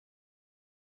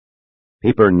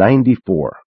Paper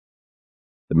 94.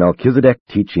 The Melchizedek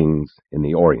Teachings in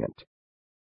the Orient.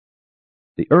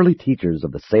 The early teachers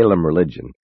of the Salem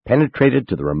religion penetrated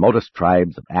to the remotest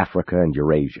tribes of Africa and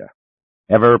Eurasia,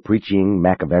 ever preaching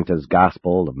Macaventa's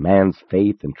gospel of man's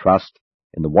faith and trust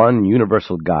in the one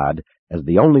universal God as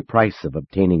the only price of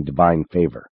obtaining divine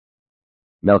favor.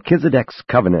 Melchizedek's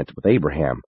covenant with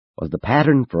Abraham was the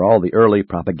pattern for all the early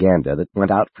propaganda that went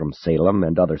out from Salem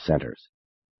and other centers.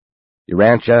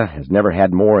 Urantia has never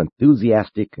had more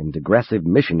enthusiastic and aggressive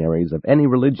missionaries of any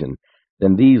religion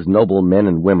than these noble men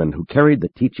and women who carried the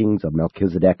teachings of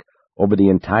Melchizedek over the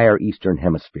entire Eastern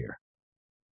Hemisphere.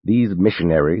 These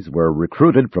missionaries were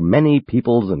recruited from many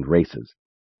peoples and races,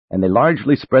 and they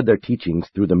largely spread their teachings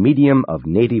through the medium of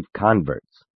native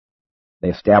converts. They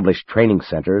established training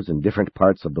centers in different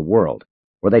parts of the world,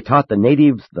 where they taught the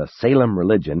natives the Salem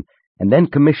religion and then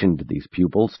commissioned these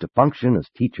pupils to function as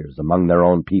teachers among their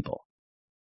own people.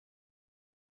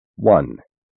 1.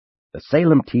 The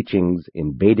Salem Teachings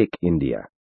in Vedic India.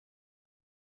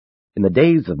 In the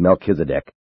days of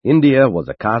Melchizedek, India was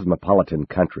a cosmopolitan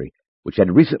country which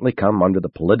had recently come under the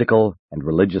political and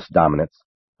religious dominance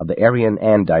of the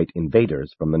Aryan-Andite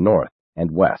invaders from the north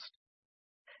and west.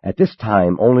 At this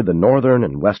time, only the northern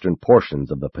and western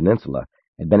portions of the peninsula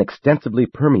had been extensively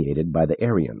permeated by the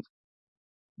Aryans.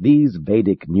 These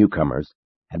Vedic newcomers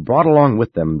had brought along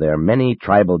with them their many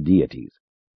tribal deities.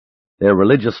 Their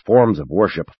religious forms of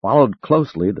worship followed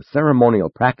closely the ceremonial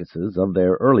practices of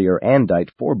their earlier Andite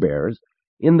forebears,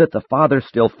 in that the father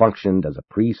still functioned as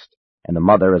a priest and the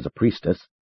mother as a priestess,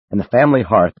 and the family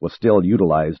hearth was still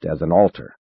utilized as an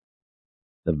altar.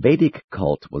 The Vedic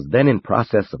cult was then in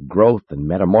process of growth and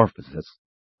metamorphosis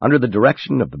under the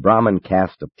direction of the Brahmin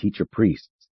caste of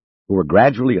teacher-priests, who were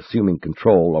gradually assuming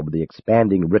control over the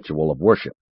expanding ritual of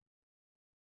worship.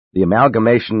 The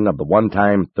amalgamation of the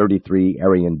one-time 33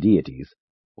 Aryan deities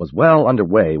was well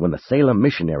underway when the Salem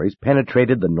missionaries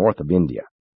penetrated the north of India.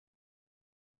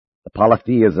 The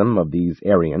polytheism of these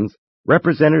Aryans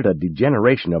represented a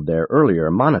degeneration of their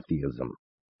earlier monotheism,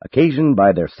 occasioned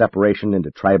by their separation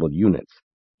into tribal units,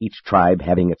 each tribe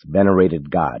having its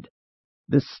venerated god.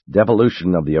 This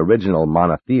devolution of the original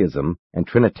monotheism and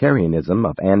Trinitarianism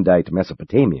of Andite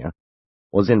Mesopotamia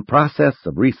was in process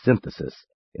of resynthesis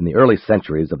in the early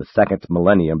centuries of the second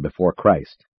millennium before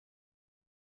Christ.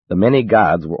 The many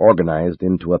gods were organized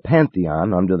into a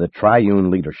pantheon under the triune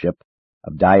leadership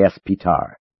of Dyaus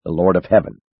Pitar, the Lord of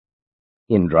Heaven,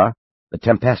 Indra, the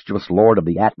tempestuous Lord of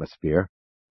the atmosphere,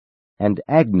 and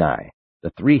Agni,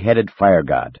 the three-headed fire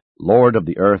god, Lord of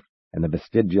the earth and the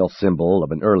vestigial symbol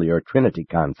of an earlier Trinity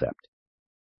concept.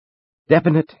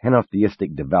 Definite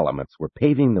henotheistic developments were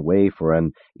paving the way for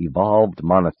an evolved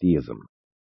monotheism.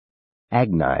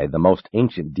 Agni, the most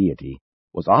ancient deity,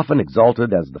 was often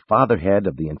exalted as the fatherhead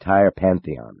of the entire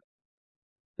pantheon.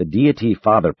 The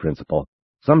deity-father principle,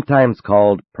 sometimes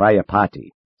called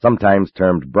Prayapati, sometimes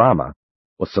termed Brahma,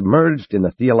 was submerged in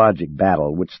the theologic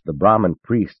battle which the Brahmin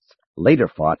priests later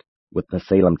fought with the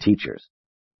Salem teachers.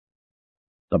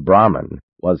 The Brahman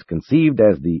was conceived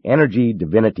as the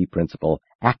energy-divinity principle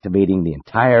activating the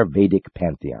entire Vedic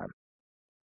pantheon.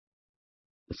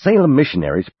 The Salem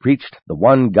missionaries preached the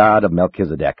one God of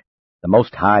Melchizedek, the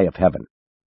Most High of Heaven.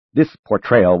 This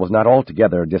portrayal was not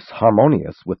altogether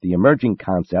disharmonious with the emerging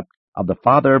concept of the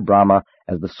Father Brahma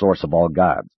as the source of all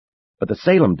gods, but the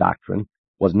Salem doctrine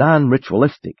was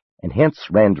non-ritualistic and hence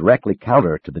ran directly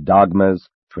counter to the dogmas,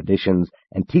 traditions,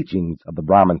 and teachings of the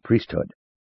Brahmin priesthood.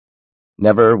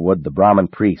 Never would the Brahmin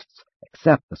priests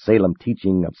accept the Salem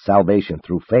teaching of salvation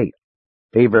through faith,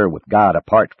 favor with God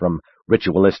apart from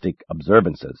ritualistic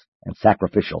observances and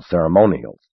sacrificial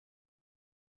ceremonials.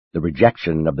 The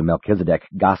rejection of the Melchizedek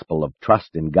gospel of trust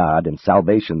in God and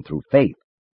salvation through faith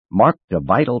marked a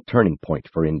vital turning point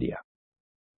for India.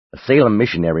 The Salem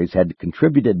missionaries had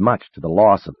contributed much to the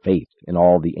loss of faith in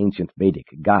all the ancient Vedic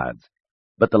gods,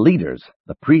 but the leaders,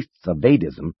 the priests of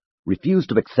Vedism, refused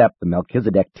to accept the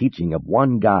Melchizedek teaching of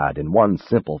one God and one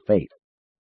simple faith.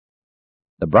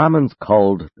 The Brahmins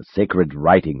culled the sacred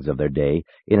writings of their day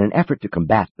in an effort to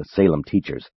combat the Salem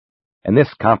teachers, and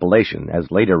this compilation, as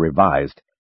later revised,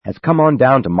 has come on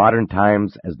down to modern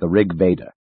times as the Rig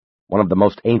Veda, one of the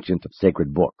most ancient of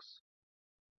sacred books.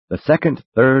 The second,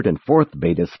 third, and fourth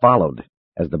Vedas followed,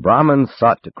 as the Brahmins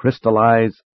sought to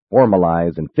crystallize,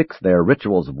 formalize, and fix their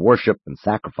rituals of worship and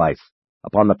sacrifice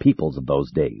upon the peoples of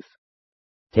those days.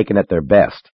 Taken at their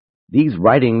best, these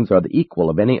writings are the equal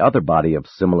of any other body of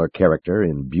similar character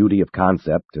in beauty of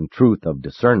concept and truth of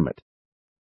discernment.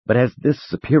 But as this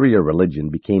superior religion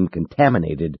became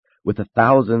contaminated with the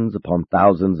thousands upon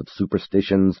thousands of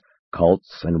superstitions,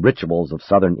 cults, and rituals of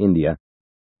southern India,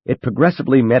 it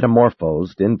progressively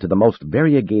metamorphosed into the most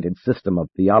variegated system of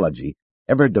theology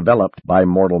ever developed by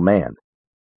mortal man.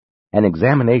 An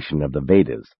examination of the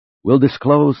Vedas will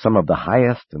disclose some of the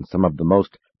highest and some of the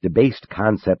most debased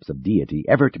concepts of deity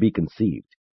ever to be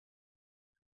conceived.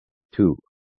 2.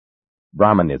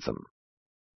 Brahmanism.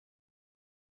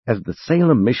 As the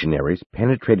Salem missionaries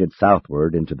penetrated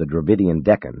southward into the Dravidian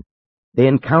Deccan, they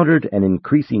encountered an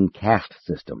increasing caste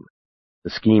system, the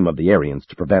scheme of the Aryans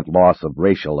to prevent loss of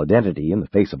racial identity in the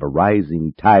face of a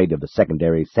rising tide of the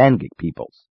secondary Sangic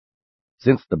peoples.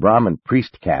 Since the Brahmin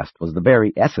priest caste was the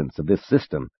very essence of this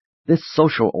system, this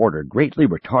social order greatly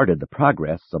retarded the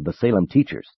progress of the Salem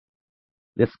teachers.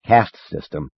 This caste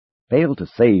system failed to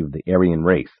save the Aryan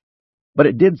race, but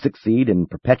it did succeed in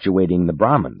perpetuating the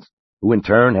Brahmins, who in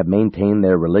turn have maintained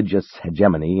their religious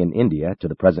hegemony in India to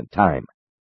the present time.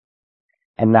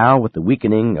 And now, with the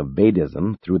weakening of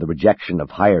Vedism through the rejection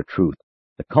of higher truth,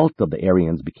 the cult of the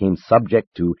Aryans became subject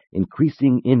to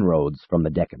increasing inroads from the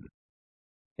Deccan.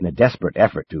 In a desperate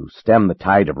effort to stem the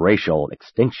tide of racial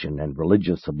extinction and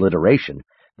religious obliteration,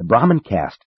 the Brahmin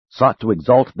caste sought to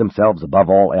exalt themselves above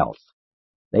all else.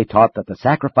 They taught that the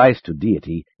sacrifice to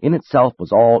deity in itself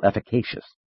was all efficacious,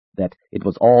 that it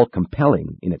was all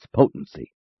compelling in its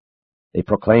potency. They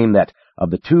proclaimed that of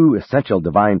the two essential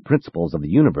divine principles of the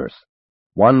universe,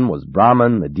 one was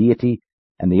Brahman, the deity,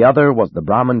 and the other was the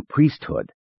Brahmin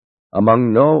priesthood.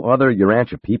 Among no other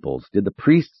Urantia peoples did the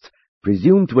priests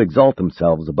presume to exalt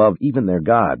themselves above even their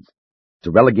gods,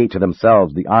 to relegate to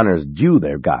themselves the honors due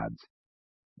their gods.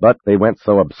 But they went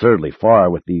so absurdly far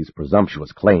with these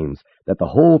presumptuous claims that the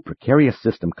whole precarious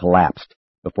system collapsed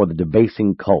before the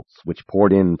debasing cults which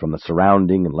poured in from the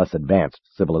surrounding and less advanced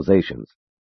civilizations.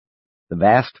 The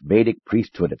vast Vedic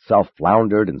priesthood itself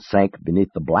floundered and sank beneath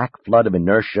the black flood of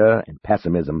inertia and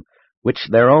pessimism which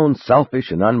their own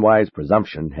selfish and unwise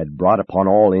presumption had brought upon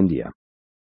all India.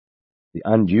 The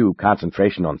undue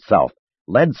concentration on self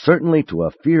led certainly to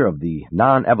a fear of the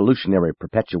non-evolutionary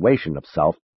perpetuation of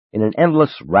self in an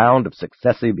endless round of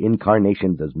successive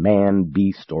incarnations as man,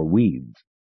 beast, or weeds,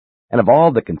 and of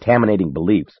all the contaminating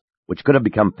beliefs which could have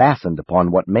become fastened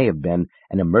upon what may have been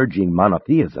an emerging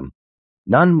monotheism,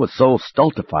 none was so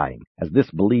stultifying as this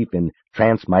belief in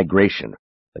transmigration,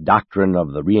 the doctrine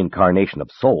of the reincarnation of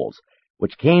souls,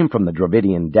 which came from the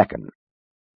Dravidian Deccan.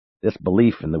 This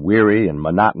belief in the weary and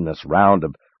monotonous round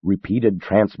of repeated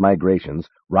transmigrations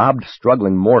robbed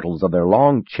struggling mortals of their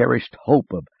long-cherished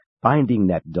hope of finding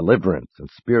that deliverance and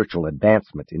spiritual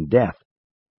advancement in death,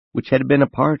 which had been a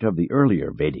part of the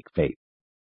earlier Vedic faith.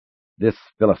 This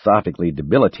philosophically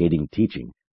debilitating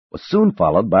teaching was soon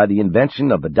followed by the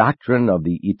invention of the doctrine of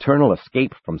the eternal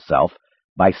escape from self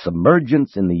by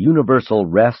submergence in the universal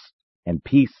rest and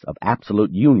peace of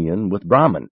absolute union with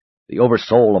Brahman, the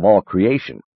oversoul of all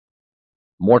creation.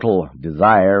 Mortal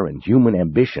desire and human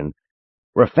ambition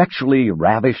were effectually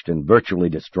ravished and virtually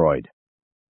destroyed.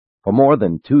 For more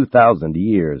than 2,000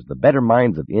 years, the better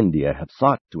minds of India have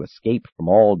sought to escape from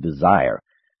all desire,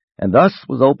 and thus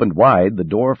was opened wide the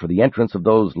door for the entrance of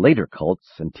those later cults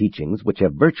and teachings which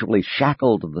have virtually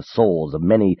shackled the souls of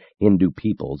many Hindu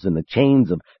peoples in the chains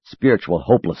of spiritual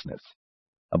hopelessness.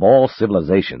 Of all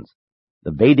civilizations,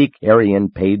 the Vedic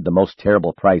Aryan paid the most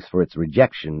terrible price for its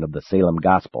rejection of the Salem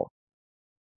gospel.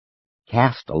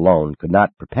 Caste alone could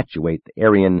not perpetuate the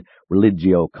Aryan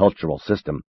religio-cultural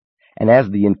system, and as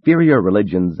the inferior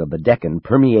religions of the Deccan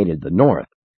permeated the north,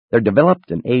 there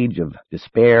developed an age of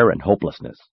despair and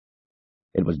hopelessness.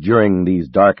 It was during these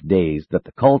dark days that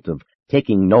the cult of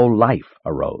taking no life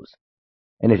arose,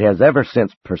 and it has ever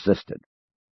since persisted.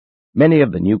 Many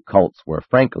of the new cults were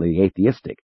frankly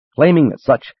atheistic, claiming that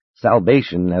such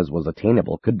salvation as was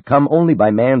attainable could come only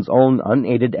by man's own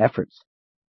unaided efforts.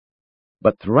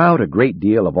 But throughout a great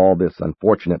deal of all this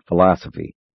unfortunate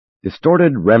philosophy,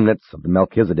 distorted remnants of the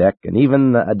Melchizedek and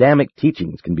even the Adamic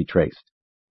teachings can be traced.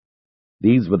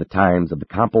 These were the times of the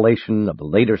compilation of the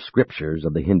later scriptures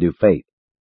of the Hindu faith,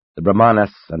 the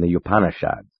Brahmanas and the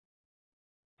Upanishads.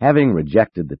 Having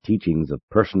rejected the teachings of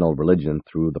personal religion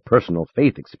through the personal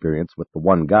faith experience with the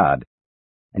one God,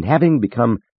 and having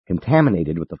become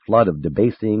contaminated with the flood of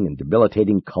debasing and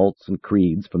debilitating cults and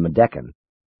creeds from the Deccan,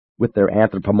 with their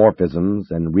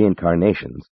anthropomorphisms and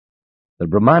reincarnations, the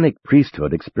Brahmanic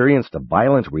priesthood experienced a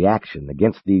violent reaction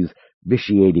against these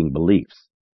vitiating beliefs.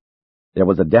 There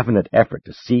was a definite effort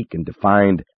to seek and to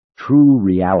find true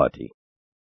reality.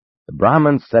 The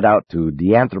Brahmins set out to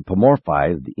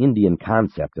de-anthropomorphize the Indian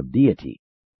concept of deity,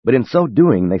 but in so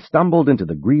doing they stumbled into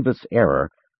the grievous error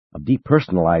of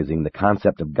depersonalizing the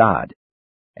concept of God,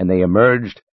 and they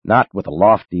emerged not with a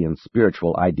lofty and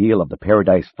spiritual ideal of the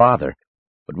Paradise Father,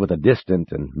 but with a distant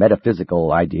and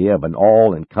metaphysical idea of an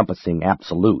all-encompassing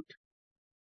absolute.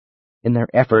 In their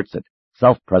efforts at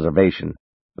self-preservation,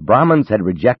 the Brahmins had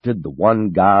rejected the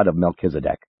one God of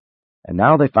Melchizedek, and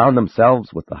now they found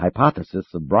themselves with the hypothesis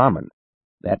of Brahman,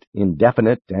 that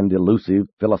indefinite and elusive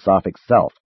philosophic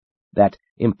self, that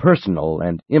impersonal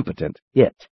and impotent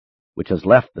it, which has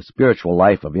left the spiritual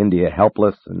life of India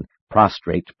helpless and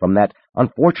prostrate from that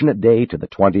unfortunate day to the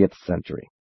 20th century.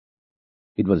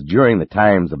 It was during the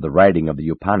times of the writing of the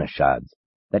Upanishads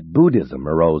that Buddhism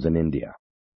arose in India.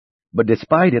 But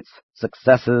despite its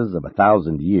successes of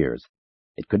 1,000 years,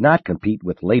 it could not compete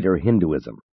with later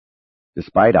Hinduism.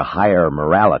 Despite a higher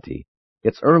morality,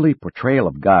 its early portrayal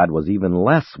of God was even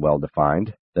less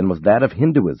well-defined than was that of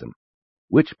Hinduism,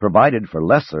 which provided for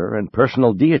lesser and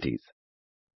personal deities.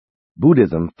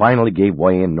 Buddhism finally gave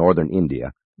way in northern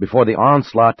India before the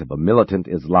onslaught of a militant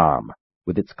Islam,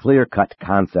 with its clear-cut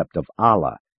concept of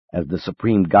Allah as the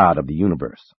supreme God of the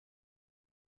universe.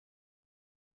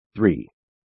 3.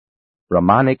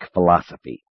 Brahmanic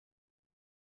philosophy.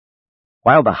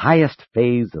 While the highest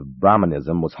phase of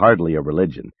Brahmanism was hardly a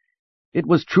religion, it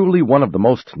was truly one of the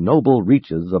most noble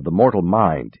reaches of the mortal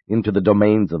mind into the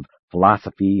domains of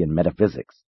philosophy and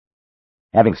metaphysics.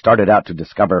 Having started out to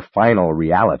discover final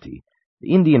reality,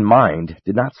 the Indian mind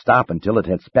did not stop until it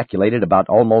had speculated about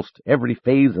almost every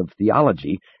phase of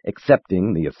theology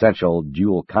excepting the essential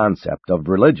dual concept of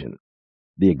religion,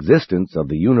 the existence of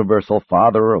the universal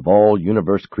Father of all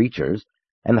universe creatures,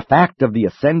 and the fact of the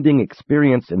ascending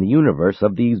experience in the universe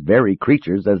of these very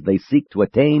creatures as they seek to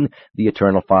attain the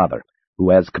eternal Father, who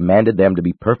has commanded them to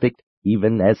be perfect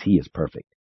even as he is perfect.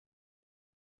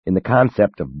 In the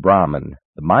concept of Brahman,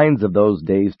 the minds of those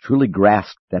days truly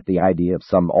grasped at the idea of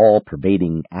some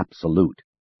all-pervading absolute,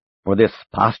 for this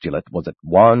postulate was at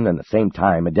one and the same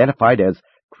time identified as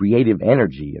creative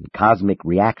energy and cosmic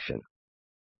reaction.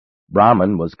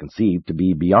 Brahman was conceived to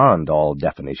be beyond all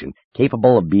definition,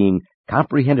 capable of being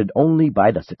comprehended only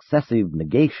by the successive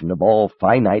negation of all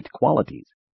finite qualities.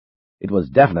 It was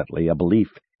definitely a belief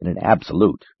in an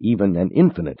absolute, even an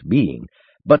infinite being,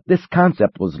 but this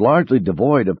concept was largely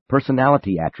devoid of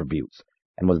personality attributes,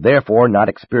 and was therefore not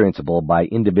experienceable by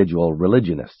individual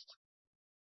religionists.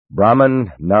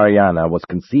 Brahman Narayana was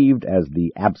conceived as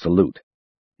the absolute,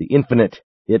 the infinite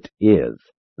it is,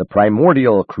 the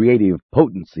primordial creative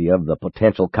potency of the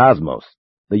potential cosmos,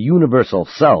 the universal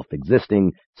self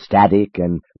existing static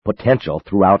and potential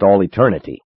throughout all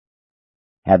eternity.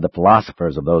 Had the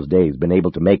philosophers of those days been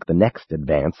able to make the next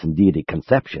advance in deity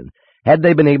conception, had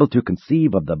they been able to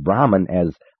conceive of the Brahman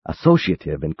as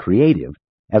associative and creative,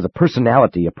 as a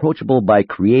personality approachable by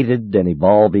created and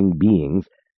evolving beings,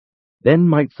 then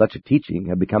might such a teaching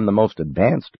have become the most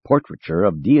advanced portraiture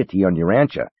of deity on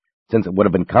Urantia, since it would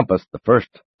have encompassed the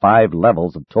first 5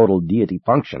 levels of total deity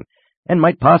function, and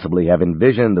might possibly have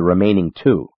envisioned the remaining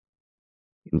 2.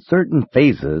 In certain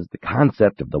phases, the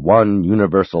concept of the one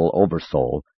universal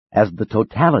oversoul as the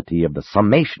totality of the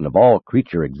summation of all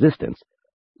creature existence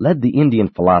led the Indian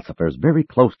philosophers very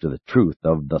close to the truth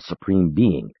of the Supreme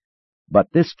Being, but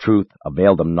this truth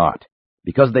availed them naught,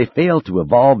 because they failed to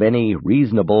evolve any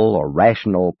reasonable or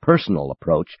rational personal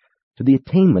approach to the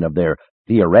attainment of their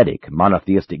theoretic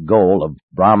monotheistic goal of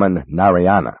Brahman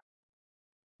Narayana.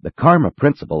 The karma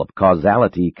principle of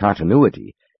causality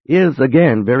continuity is,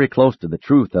 again, very close to the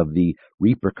truth of the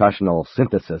repercussional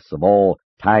synthesis of all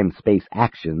time-space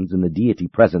actions in the deity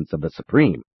presence of the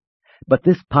Supreme. But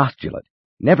this postulate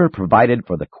never provided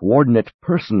for the coordinate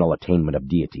personal attainment of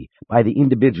deity by the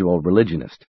individual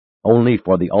religionist, only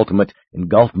for the ultimate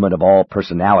engulfment of all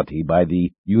personality by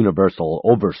the universal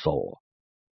oversoul.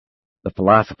 The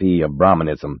philosophy of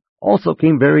Brahmanism also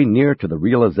came very near to the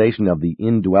realization of the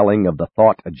indwelling of the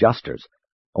thought adjusters,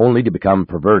 only to become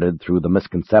perverted through the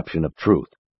misconception of truth.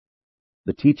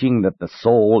 The teaching that the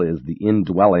soul is the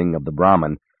indwelling of the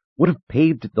Brahman would have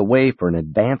paved the way for an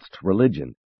advanced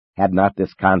religion, had not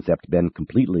this concept been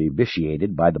completely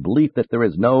vitiated by the belief that there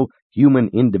is no human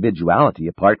individuality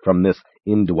apart from this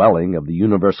indwelling of the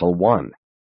universal one.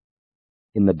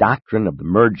 In the doctrine of the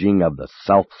merging of the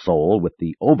self-soul with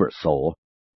the oversoul,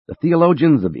 the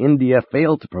theologians of India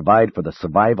failed to provide for the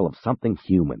survival of something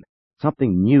human,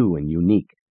 something new and unique,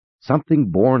 something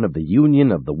born of the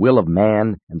union of the will of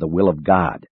man and the will of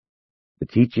God. The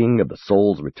teaching of the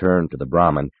soul's return to the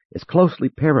Brahman is closely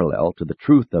parallel to the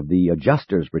truth of the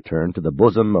adjuster's return to the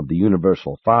bosom of the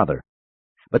universal Father.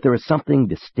 But there is something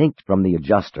distinct from the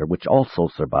adjuster which also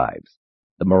survives,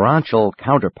 the morontial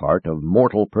counterpart of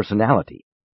mortal personality.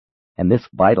 And this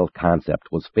vital concept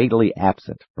was fatally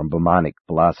absent from Brahmanic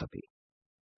philosophy.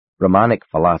 Brahmanic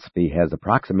philosophy has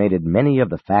approximated many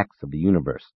of the facts of the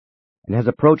universe, and has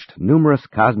approached numerous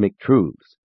cosmic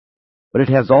truths, but it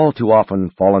has all too often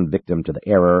fallen victim to the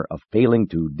error of failing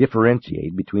to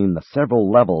differentiate between the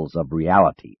several levels of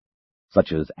reality,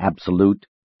 such as absolute,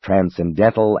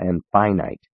 transcendental, and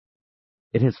finite.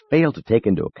 It has failed to take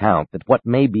into account that what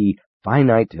may be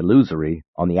finite illusory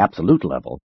on the absolute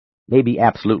level may be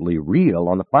absolutely real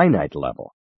on the finite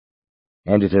level.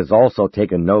 And it has also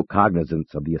taken no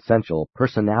cognizance of the essential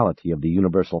personality of the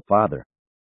Universal Father,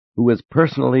 who is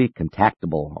personally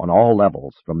contactable on all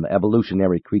levels from the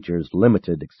evolutionary creature's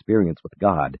limited experience with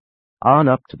God on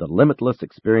up to the limitless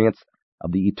experience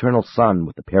of the eternal Son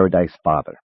with the Paradise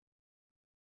Father.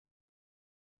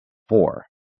 4.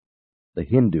 The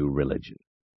Hindu religion.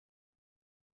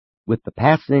 With the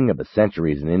passing of the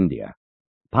centuries in India,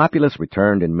 the populace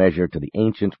returned in measure to the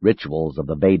ancient rituals of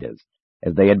the Vedas,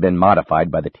 as they had been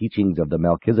modified by the teachings of the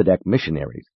Melchizedek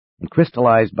missionaries and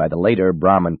crystallized by the later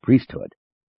Brahmin priesthood.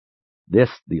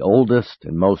 This, the oldest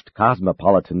and most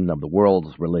cosmopolitan of the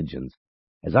world's religions,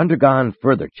 has undergone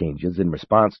further changes in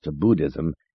response to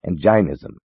Buddhism and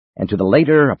Jainism, and to the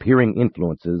later appearing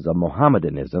influences of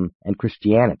Mohammedanism and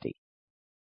Christianity.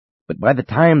 But by the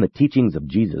time the teachings of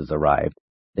Jesus arrived,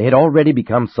 they had already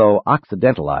become so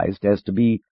occidentalized as to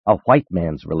be a white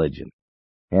man's religion,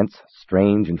 hence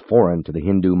strange and foreign to the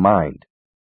Hindu mind.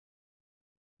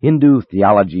 Hindu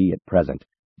theology at present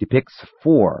depicts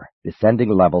 4 descending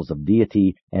levels of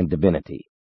deity and divinity.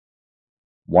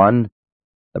 1.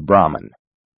 The Brahman,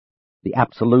 the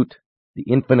Absolute, the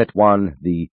Infinite One,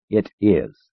 the It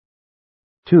Is.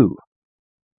 2.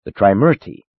 The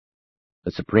Trimurti,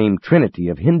 the Supreme Trinity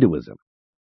of Hinduism.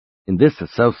 In this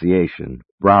association,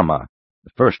 Brahma, the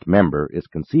first member, is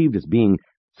conceived as being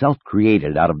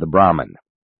self-created out of the Brahman,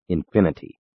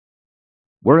 infinity.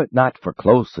 Were it not for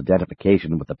close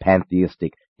identification with the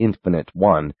pantheistic Infinite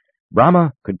One,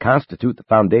 Brahma could constitute the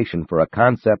foundation for a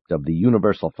concept of the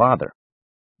Universal Father.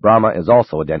 Brahma is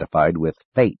also identified with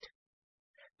fate.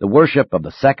 The worship of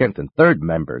the second and third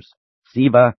members,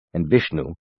 Siva and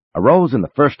Vishnu, arose in the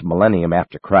first millennium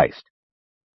after Christ.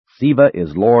 Siva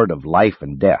is Lord of life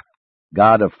and death,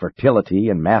 God of fertility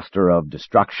and master of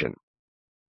destruction.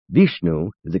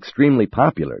 Vishnu is extremely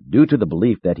popular due to the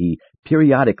belief that he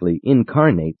periodically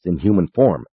incarnates in human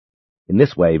form. In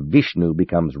this way, Vishnu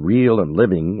becomes real and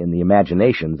living in the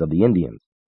imaginations of the Indians.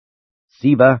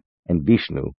 Siva and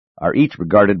Vishnu are each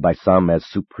regarded by some as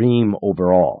supreme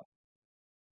over all.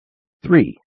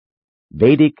 3.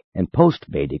 Vedic and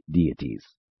post-Vedic deities.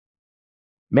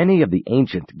 Many of the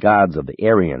ancient gods of the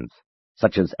Aryans,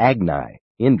 such as Agni,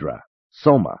 Indra,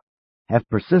 Soma, have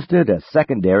persisted as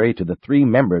secondary to the 3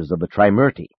 members of the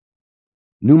Trimurti.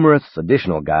 Numerous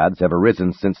additional gods have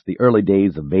arisen since the early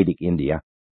days of Vedic India,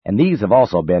 and these have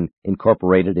also been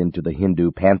incorporated into the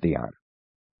Hindu pantheon.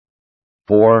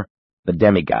 4. The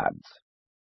demigods.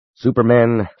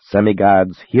 Supermen,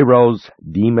 semigods, heroes,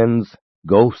 demons,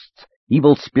 ghosts,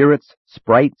 evil spirits,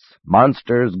 sprites,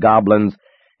 monsters, goblins,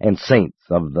 and saints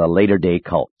of the later-day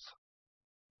cults.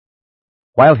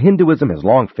 While Hinduism has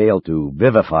long failed to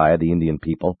vivify the Indian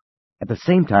people, at the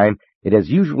same time it has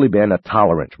usually been a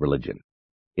tolerant religion.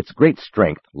 Its great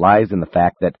strength lies in the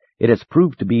fact that it has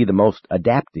proved to be the most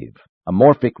adaptive,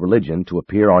 amorphic religion to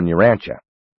appear on Urantia.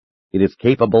 It is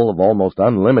capable of almost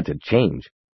unlimited change,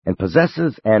 and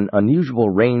possesses an unusual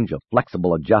range of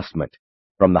flexible adjustment,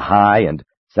 from the high and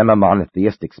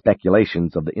semi-monotheistic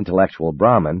speculations of the intellectual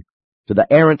Brahmin to the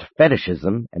errant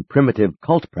fetishism and primitive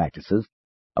cult practices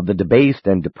of the debased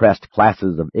and depressed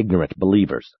classes of ignorant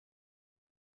believers.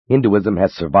 Hinduism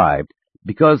has survived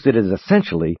because it is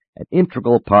essentially an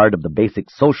integral part of the basic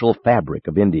social fabric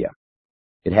of India.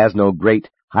 It has no great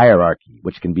hierarchy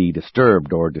which can be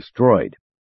disturbed or destroyed.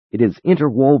 It is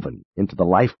interwoven into the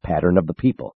life pattern of the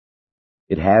people.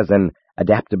 It has an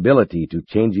adaptability to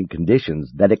changing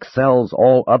conditions that excels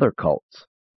all other cults,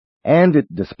 and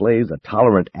it displays a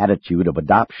tolerant attitude of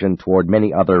adoption toward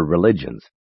many other religions,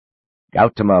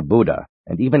 Gautama Buddha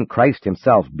and even Christ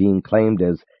himself being claimed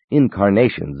as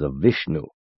incarnations of Vishnu.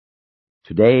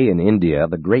 Today in India,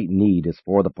 the great need is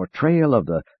for the portrayal of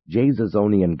the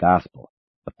Jasonian gospel,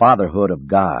 the fatherhood of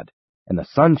God, and the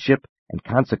sonship and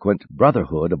consequent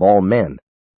brotherhood of all men,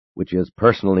 which is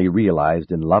personally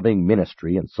realized in loving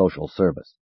ministry and social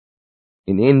service.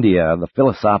 In India, the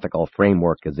philosophical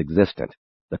framework is existent.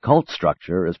 The cult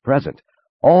structure is present.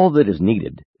 All that is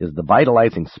needed is the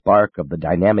vitalizing spark of the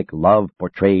dynamic love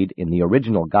portrayed in the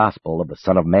original gospel of the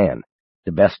Son of Man,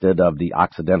 divested of the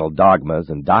Occidental dogmas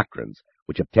and doctrines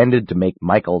which have tended to make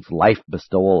Michael's life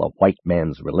bestowal a white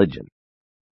man's religion.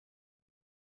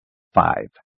 5.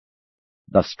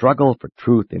 The struggle for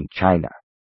truth in China.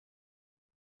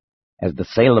 As the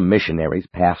Salem missionaries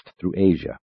passed through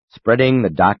Asia, spreading the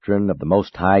doctrine of the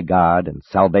Most High God and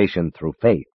salvation through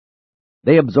faith,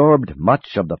 they absorbed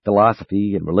much of the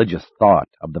philosophy and religious thought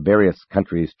of the various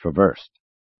countries traversed.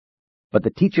 But the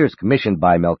teachers commissioned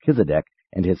by Melchizedek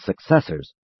and his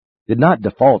successors did not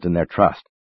default in their trust.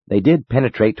 They did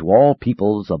penetrate to all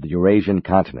peoples of the Eurasian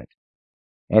continent,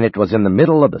 and it was in the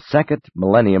middle of the second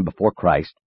millennium before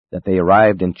Christ that they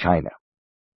arrived in China.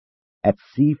 At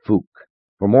Sifu,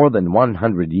 for more than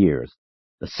 100 years,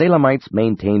 the Salemites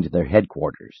maintained their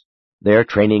headquarters, there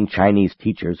training Chinese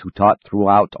teachers who taught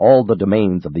throughout all the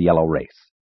domains of the yellow race.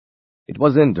 It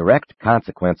was in direct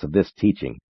consequence of this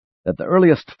teaching that the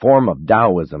earliest form of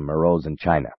Taoism arose in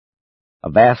China,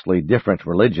 a vastly different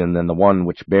religion than the one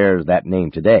which bears that name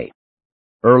today.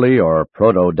 Early or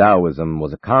Proto-Taoism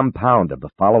was a compound of the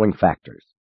following factors.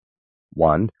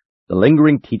 1. The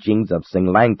lingering teachings of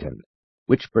Xinglangtan,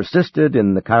 which persisted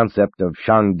in the concept of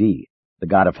Shangdi, the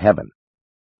god of heaven.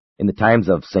 In the times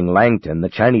of Xinglangtan, the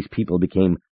Chinese people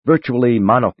became virtually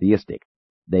monotheistic.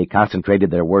 They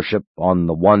concentrated their worship on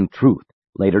the one truth,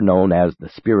 later known as the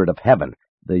Spirit of Heaven,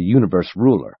 the universe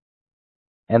ruler.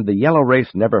 And the yellow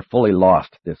race never fully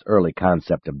lost this early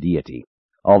concept of deity,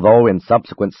 although in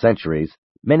subsequent centuries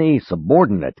many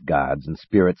subordinate gods and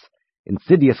spirits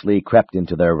insidiously crept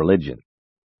into their religion.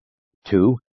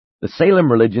 2. The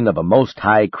Salem religion of a Most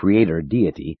High Creator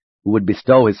deity who would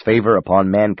bestow his favor upon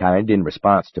mankind in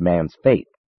response to man's faith.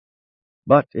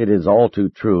 But it is all too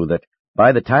true that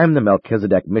by the time the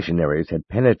Melchizedek missionaries had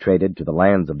penetrated to the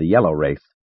lands of the yellow race,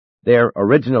 their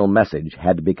original message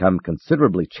had become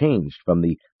considerably changed from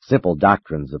the simple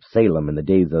doctrines of Salem in the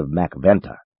days of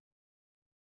Macaventa.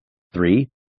 3.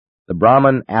 The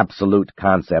Brahman absolute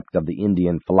concept of the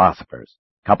Indian philosophers,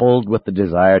 coupled with the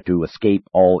desire to escape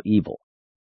all evil.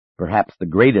 Perhaps the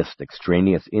greatest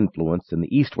extraneous influence in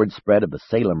the eastward spread of the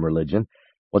Salem religion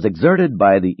was exerted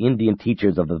by the Indian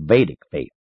teachers of the Vedic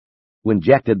faith, who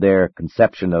injected their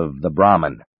conception of the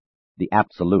Brahman, the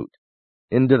absolute,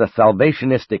 into the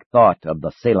salvationistic thought of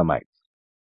the Salemites.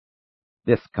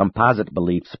 This composite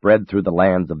belief spread through the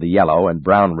lands of the yellow and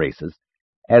brown races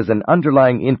as an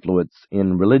underlying influence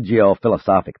in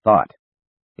religio-philosophic thought.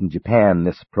 In Japan,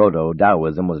 this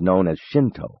proto-Taoism was known as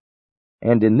Shinto,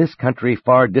 and in this country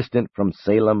far distant from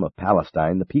Salem of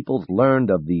Palestine, the peoples learned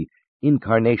of the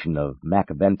incarnation of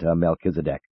Macaventa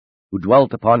Melchizedek, who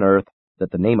dwelt upon earth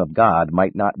that the name of God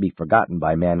might not be forgotten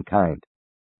by mankind.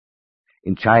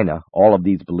 In China, all of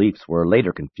these beliefs were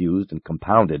later confused and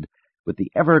compounded with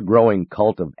the ever-growing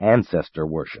cult of ancestor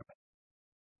worship.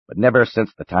 But never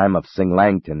since the time of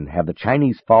Xinglangtan have the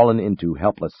Chinese fallen into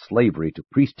helpless slavery to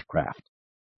priestcraft.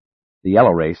 The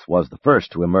yellow race was the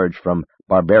first to emerge from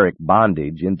barbaric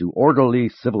bondage into orderly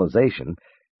civilization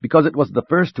because it was the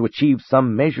first to achieve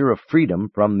some measure of freedom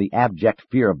from the abject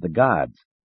fear of the gods,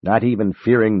 not even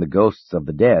fearing the ghosts of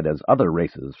the dead as other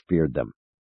races feared them.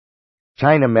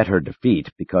 China met her defeat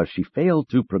because she failed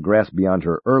to progress beyond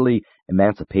her early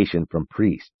emancipation from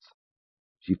priests.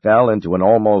 She fell into an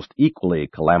almost equally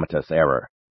calamitous error,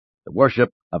 the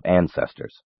worship of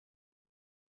ancestors.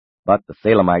 But the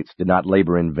Salemites did not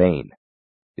labor in vain.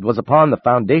 It was upon the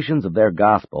foundations of their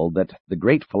gospel that the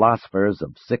great philosophers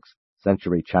of 6th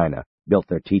century China built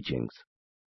their teachings.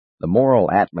 The moral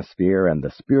atmosphere and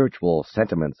the spiritual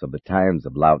sentiments of the times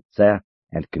of Lao Tse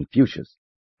and Confucius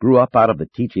grew up out of the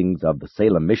teachings of the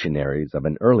Salem missionaries of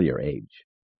an earlier age.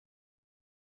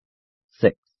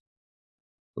 6.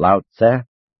 Lao Tse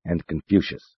and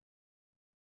Confucius.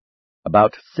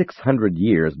 About 600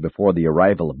 years before the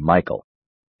arrival of Michael,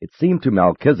 it seemed to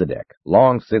Melchizedek,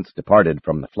 long since departed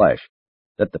from the flesh,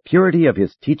 that the purity of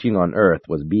his teaching on earth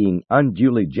was being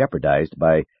unduly jeopardized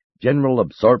by general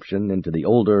absorption into the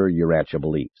older Urantia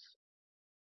beliefs.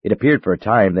 It appeared for a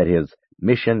time that his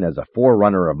mission as a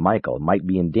forerunner of Michael might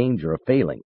be in danger of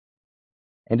failing.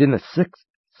 And in the 6th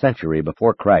century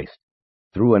before Christ,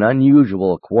 through an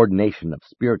unusual coordination of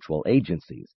spiritual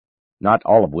agencies, not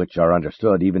all of which are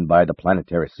understood even by the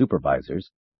planetary supervisors,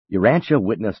 Urantia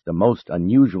witnessed a most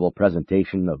unusual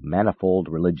presentation of manifold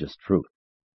religious truth.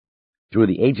 Through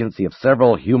the agency of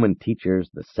several human teachers,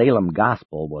 the Salem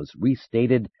gospel was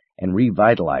restated and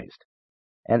revitalized,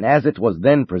 and as it was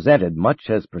then presented, much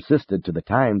has persisted to the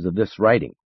times of this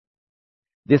writing.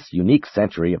 This unique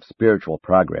century of spiritual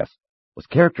progress was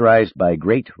characterized by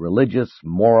great religious,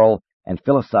 moral, and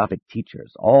philosophic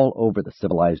teachers all over the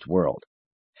civilized world.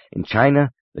 In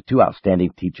China, the two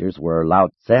outstanding teachers were Lao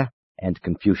Tse and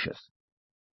Confucius.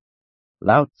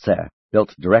 Lao Tse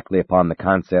built directly upon the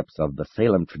concepts of the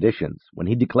Salem traditions when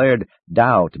he declared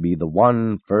Tao to be the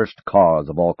one first cause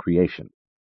of all creation.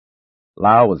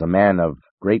 Lao was a man of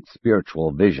great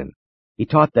spiritual vision, He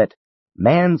taught that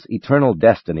man's eternal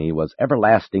destiny was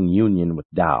everlasting union with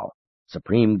Tao,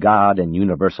 supreme God and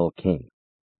universal King.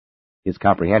 His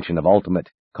comprehension of ultimate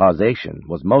causation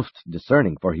was most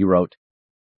discerning, for he wrote,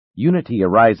 "Unity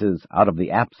arises out of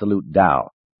the absolute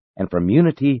Tao, and from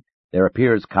unity there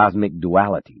appears cosmic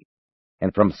duality,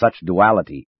 and from such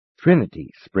duality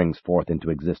Trinity springs forth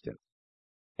into existence.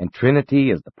 And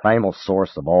Trinity is the primal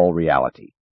source of all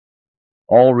reality.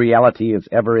 All reality is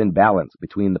ever in balance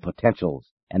between the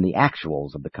potentials and the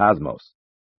actuals of the cosmos,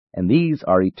 and these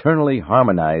are eternally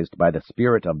harmonized by the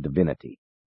spirit of divinity."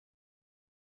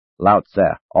 Lao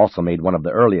Tse also made one of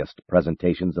the earliest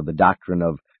presentations of the doctrine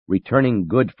of returning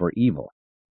good for evil.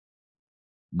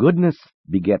 Goodness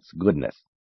begets goodness,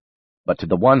 but to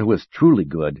the one who is truly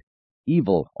good,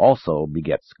 evil also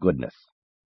begets goodness.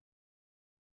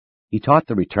 He taught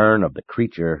the return of the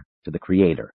creature to the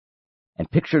Creator, and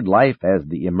pictured life as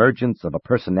the emergence of a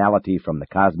personality from the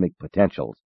cosmic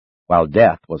potentials, while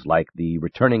death was like the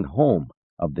returning home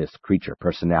of this creature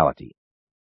personality.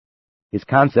 His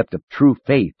concept of true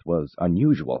faith was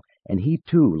unusual, and he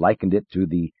too likened it to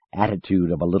the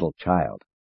attitude of a little child.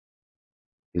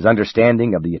 His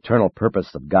understanding of the eternal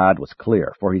purpose of God was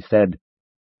clear, for he said,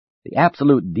 "The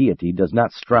absolute deity does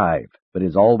not strive, but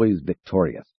is always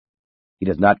victorious. He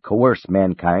does not coerce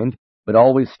mankind, but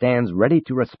always stands ready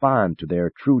to respond to their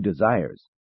true desires.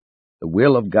 The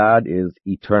will of God is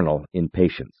eternal in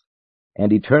patience,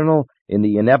 and eternal in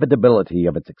the inevitability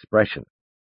of its expression."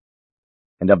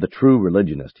 And of the true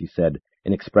religionist, he said,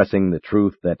 in expressing the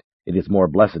truth that it is more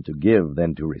blessed to give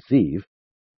than to receive,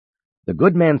 "The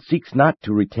good man seeks not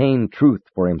to retain truth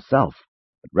for himself,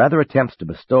 but rather attempts to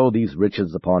bestow these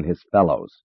riches upon his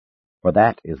fellows, for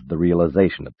that is the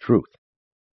realization of truth.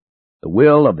 The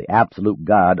will of the absolute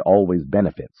God always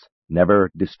benefits, never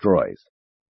destroys.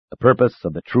 The purpose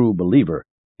of the true believer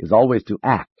is always to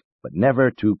act, but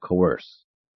never to coerce."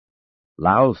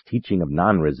 Lao's teaching of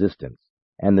non-resistance,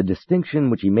 and the distinction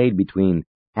which he made between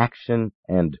action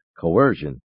and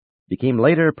coercion, became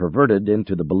later perverted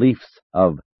into the beliefs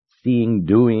of seeing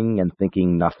doing and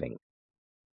thinking nothing.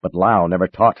 But Lao never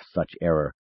taught such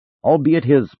error, albeit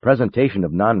his presentation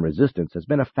of non-resistance has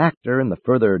been a factor in the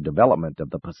further development of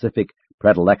the pacific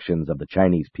predilections of the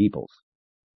Chinese peoples.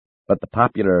 But the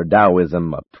popular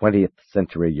Taoism of 20th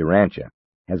century Urantia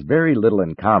has very little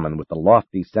in common with the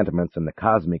lofty sentiments and the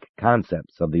cosmic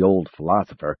concepts of the old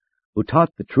philosopher, who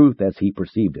taught the truth as he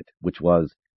perceived it, which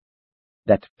was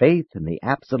that faith in the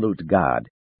absolute God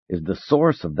is the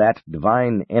source of that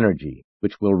divine energy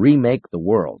which will remake the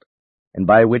world, and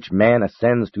by which man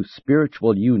ascends to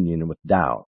spiritual union with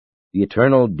Tao, the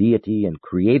eternal deity and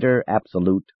creator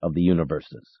absolute of the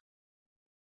universes.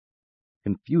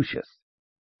 Confucius,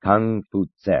 Kung Fu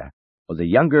Tse, was a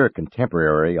younger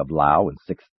contemporary of Lao in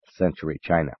 6th century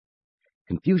China.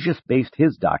 Confucius based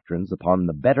his doctrines upon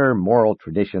the better moral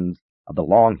traditions of the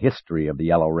long history of the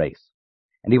yellow race,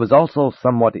 and he was also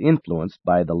somewhat influenced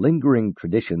by the lingering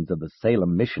traditions of the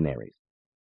Salem missionaries.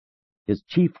 His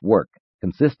chief work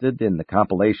consisted in the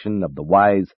compilation of the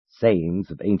wise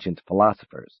sayings of ancient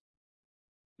philosophers.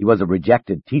 He was a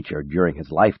rejected teacher during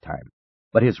his lifetime,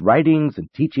 but his writings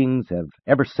and teachings have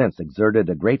ever since exerted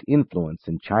a great influence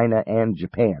in China and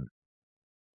Japan.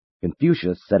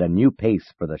 Confucius set a new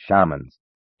pace for the shamans,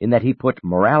 in that he put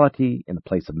morality in the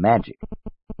place of magic.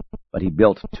 But he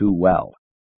built too well.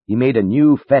 He made a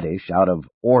new fetish out of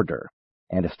order,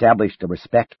 and established a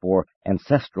respect for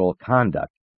ancestral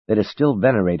conduct that is still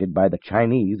venerated by the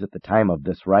Chinese at the time of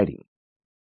this writing.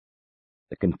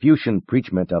 The Confucian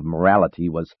preachment of morality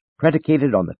was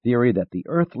predicated on the theory that the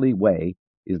earthly way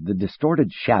is the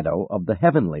distorted shadow of the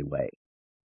heavenly way,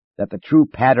 that the true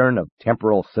pattern of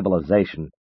temporal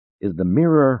civilization is the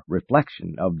mirror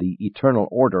reflection of the eternal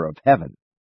order of heaven.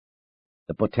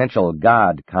 The potential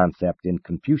God concept in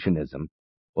Confucianism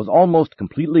was almost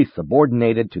completely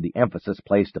subordinated to the emphasis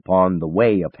placed upon the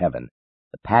way of heaven,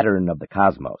 the pattern of the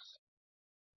cosmos.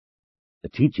 The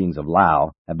teachings of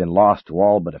Lao have been lost to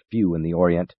all but a few in the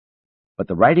Orient, but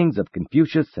the writings of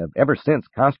Confucius have ever since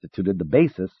constituted the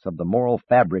basis of the moral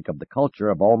fabric of the culture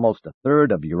of almost a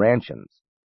third of Urantians.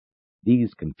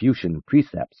 These Confucian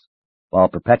precepts, while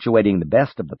perpetuating the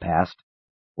best of the past,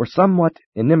 were somewhat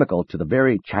inimical to the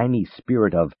very Chinese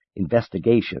spirit of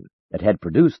investigation that had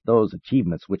produced those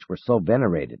achievements which were so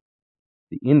venerated.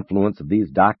 The influence of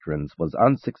these doctrines was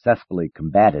unsuccessfully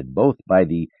combated both by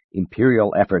the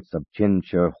imperial efforts of Qin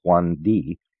Shi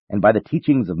Huangdi and by the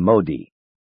teachings of Modi,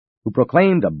 who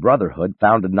proclaimed a brotherhood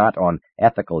founded not on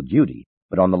ethical duty,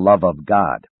 but on the love of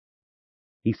God.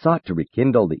 He sought to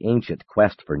rekindle the ancient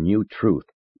quest for new truth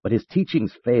but his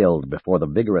teachings failed before the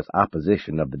vigorous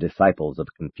opposition of the disciples of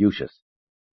Confucius.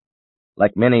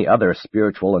 Like many other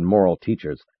spiritual and moral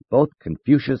teachers, both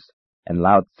Confucius and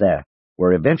Lao Tse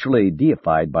were eventually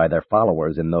deified by their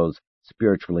followers in those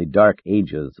spiritually dark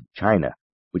ages of China,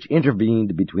 which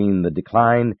intervened between the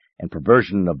decline and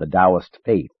perversion of the Taoist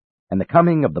faith and the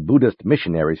coming of the Buddhist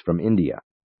missionaries from India.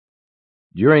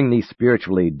 During these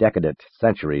spiritually decadent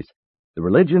centuries, the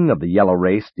religion of the yellow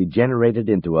race degenerated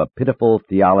into a pitiful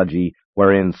theology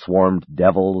wherein swarmed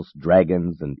devils,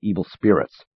 dragons, and evil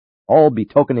spirits, all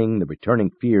betokening the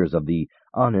returning fears of the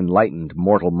unenlightened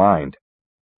mortal mind.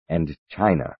 And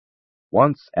China,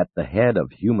 once at the head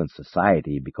of human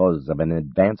society because of an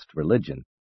advanced religion,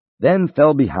 then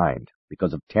fell behind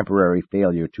because of temporary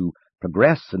failure to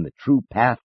progress in the true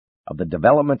path of the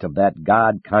development of that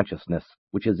God consciousness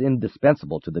which is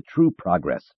indispensable to the true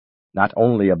progress, not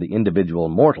only of the individual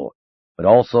mortal, but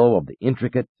also of the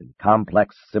intricate and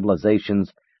complex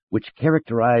civilizations which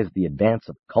characterize the advance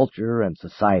of culture and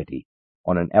society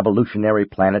on an evolutionary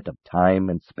planet of time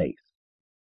and space.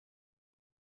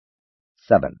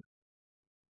 7.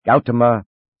 Gautama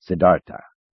Siddhartha.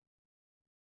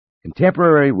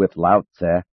 Contemporary with Lao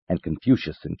Tse and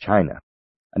Confucius in China,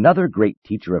 another great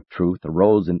teacher of truth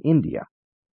arose in India.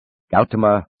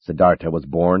 Gautama Siddhartha was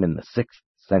born in the 6th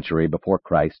century before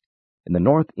Christ in the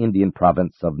North Indian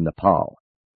province of Nepal.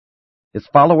 His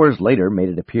followers later made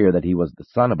it appear that he was the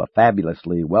son of a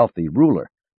fabulously wealthy ruler,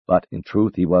 but in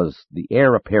truth he was the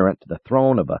heir apparent to the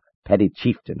throne of a petty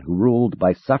chieftain who ruled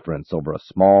by sufferance over a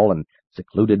small and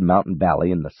secluded mountain valley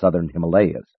in the southern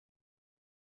Himalayas.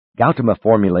 Gautama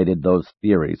formulated those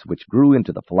theories which grew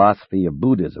into the philosophy of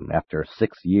Buddhism after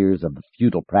 6 years of the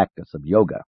futile practice of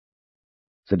yoga.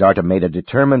 Siddhartha made a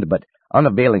determined but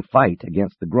unavailing fight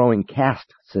against the growing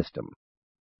caste system.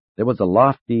 There was a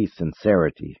lofty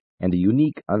sincerity and a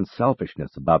unique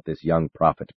unselfishness about this young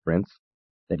prophet prince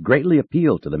that greatly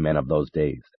appealed to the men of those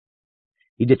days.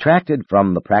 He detracted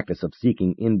from the practice of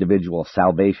seeking individual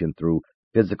salvation through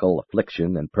physical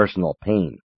affliction and personal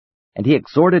pain, and he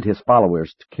exhorted his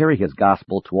followers to carry his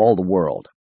gospel to all the world.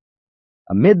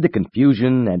 Amid the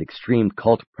confusion and extreme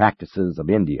cult practices of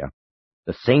India,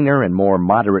 the saner and more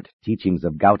moderate teachings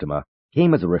of Gautama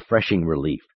came as a refreshing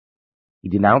relief. He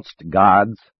denounced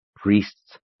gods,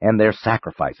 priests, and their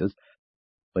sacrifices,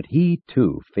 but he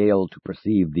too failed to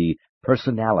perceive the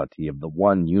personality of the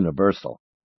one universal.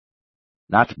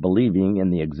 Not believing in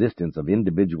the existence of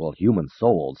individual human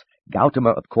souls, Gautama,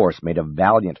 of course, made a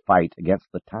valiant fight against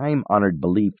the time-honored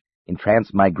belief in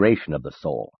transmigration of the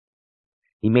soul.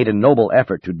 He made a noble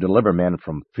effort to deliver men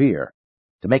from fear,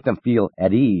 to make them feel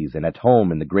at ease and at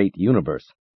home in the great universe,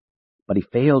 but he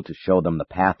failed to show them the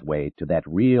pathway to that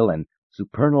real and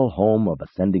supernal home of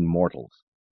ascending mortals,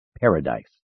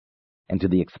 paradise, and to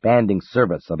the expanding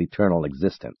service of eternal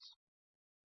existence.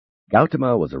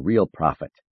 Gautama was a real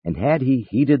prophet, and had he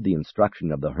heeded the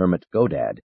instruction of the hermit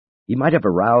Godad, he might have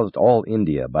aroused all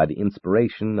India by the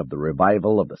inspiration of the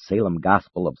revival of the Salem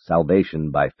gospel of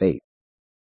salvation by faith.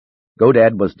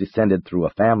 Godad was descended through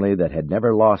a family that had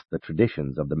never lost the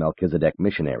traditions of the Melchizedek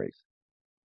missionaries.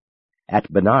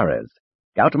 At Benares,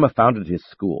 Gautama founded his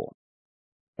school,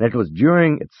 and it was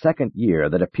during its 2nd year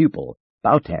that a pupil,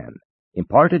 Bautan,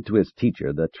 imparted to his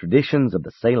teacher the traditions of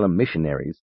the Salem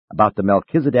missionaries about the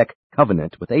Melchizedek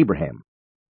covenant with Abraham.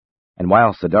 And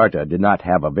while Siddhartha did not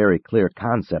have a very clear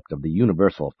concept of the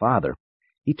universal Father,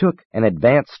 he took an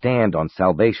advanced stand on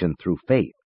salvation through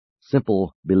faith,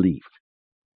 simple belief.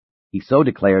 He so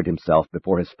declared himself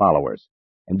before his followers,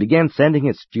 and began sending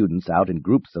his students out in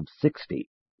groups of 60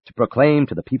 to proclaim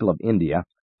to the people of India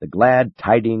the glad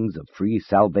tidings of free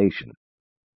salvation,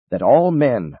 that all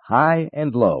men, high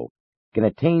and low, can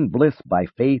attain bliss by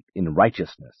faith in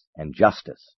righteousness and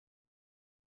justice.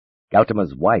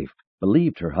 Gautama's wife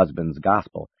believed her husband's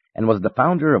gospel and was the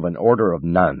founder of an order of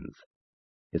nuns.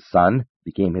 His son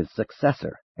became his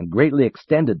successor and greatly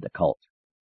extended the cult.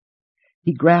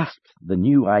 He grasped the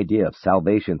new idea of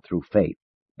salvation through faith,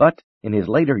 but in his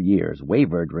later years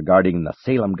wavered regarding the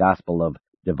Salem gospel of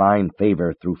divine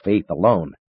favor through faith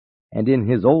alone, and in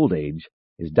his old age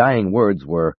his dying words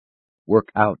were, "Work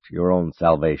out your own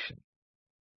salvation."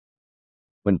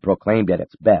 When proclaimed at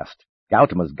its best,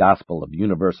 Gautama's gospel of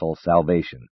universal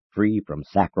salvation, free from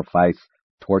sacrifice,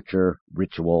 torture,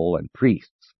 ritual, and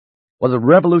priests, was a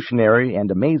revolutionary and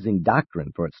amazing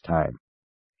doctrine for its time,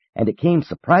 and it came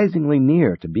surprisingly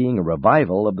near to being a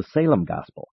revival of the Salem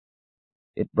gospel.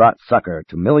 It brought succor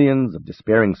to millions of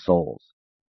despairing souls,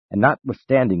 and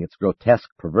notwithstanding its grotesque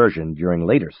perversion during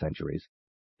later centuries,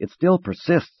 it still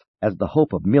persists as the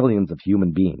hope of millions of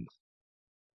human beings.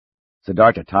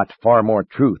 Siddhartha taught far more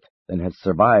truth than has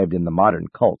survived in the modern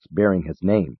cults bearing his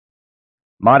name.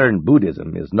 Modern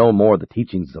Buddhism is no more the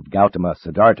teachings of Gautama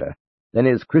Siddhartha than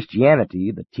is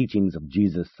Christianity the teachings of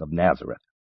Jesus of Nazareth.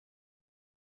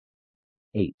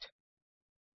 8.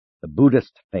 The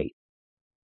Buddhist Faith.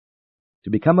 To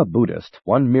become a Buddhist,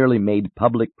 one merely made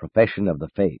public profession of the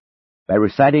faith by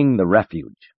reciting the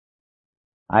refuge.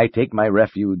 I take my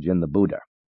refuge in the Buddha.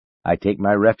 I take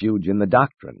my refuge in the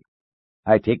doctrine.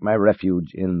 I take my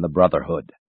refuge in the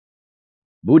brotherhood.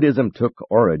 Buddhism took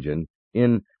origin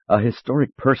in a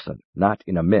historic person, not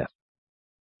in a myth.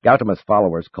 Gautama's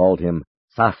followers called him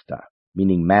Sasta,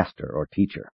 meaning master or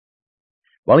teacher.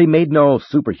 While he made no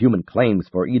superhuman claims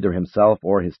for either himself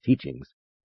or his teachings,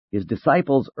 his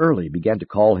disciples early began to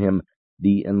call him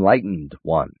the Enlightened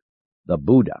One, the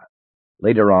Buddha,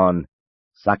 later on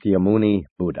Sakyamuni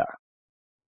Buddha.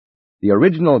 The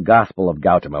original Gospel of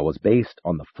Gautama was based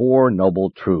on the Four Noble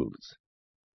Truths.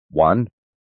 1.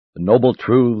 The Noble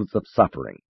Truths of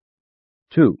Suffering.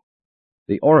 2.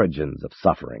 The Origins of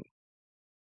Suffering.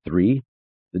 3.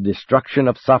 The Destruction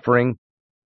of Suffering.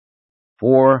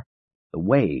 4. The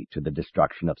Way to the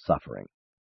Destruction of Suffering.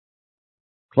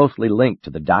 Closely linked to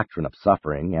the doctrine of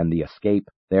suffering and the escape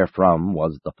therefrom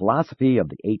was the philosophy of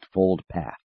the Eightfold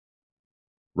Path.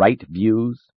 Right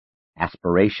views,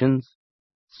 aspirations,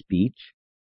 speech,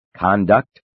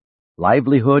 conduct,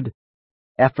 livelihood,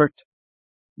 effort,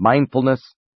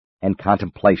 mindfulness, and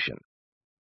contemplation.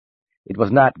 It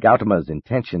was not Gautama's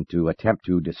intention to attempt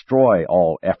to destroy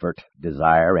all effort,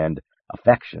 desire, and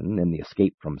affection in the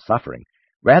escape from suffering.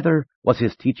 Rather was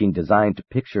his teaching designed to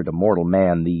picture to mortal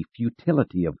man the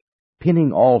futility of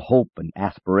pinning all hope and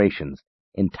aspirations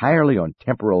entirely on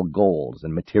temporal goals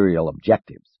and material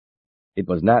objectives. It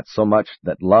was not so much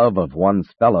that love of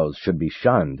one's fellows should be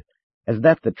shunned, as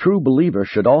that the true believer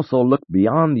should also look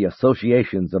beyond the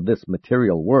associations of this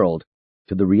material world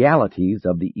to the realities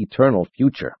of the eternal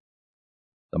future.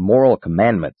 The moral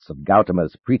commandments of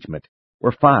Gautama's preachment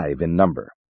were 5 in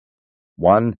number.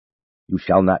 1. You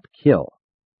shall not kill.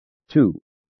 2.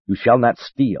 You shall not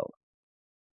steal.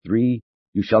 3.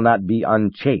 You shall not be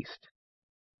unchaste.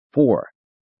 4.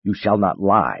 You shall not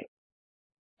lie.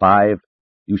 5.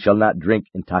 You shall not drink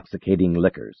intoxicating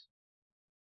liquors.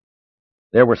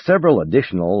 There were several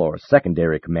additional or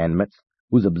secondary commandments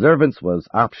whose observance was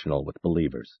optional with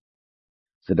believers.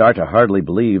 Siddhartha hardly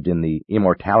believed in the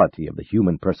immortality of the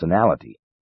human personality.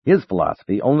 His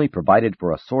philosophy only provided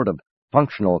for a sort of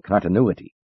functional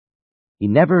continuity. He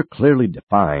never clearly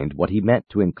defined what he meant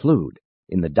to include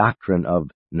in the doctrine of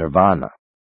nirvana.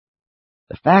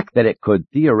 The fact that it could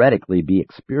theoretically be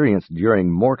experienced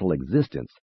during mortal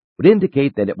existence would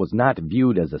indicate that it was not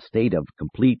viewed as a state of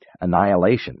complete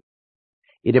annihilation.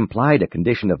 It implied a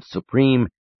condition of supreme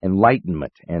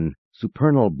enlightenment and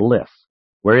supernal bliss,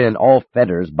 wherein all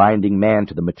fetters binding man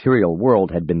to the material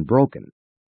world had been broken.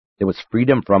 There was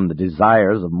freedom from the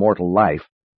desires of mortal life,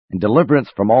 and deliverance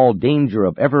from all danger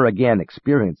of ever again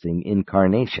experiencing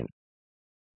incarnation.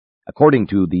 According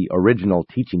to the original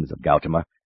teachings of Gautama,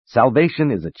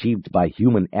 salvation is achieved by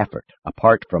human effort,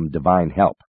 apart from divine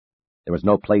help. There was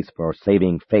no place for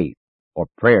saving faith or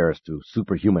prayers to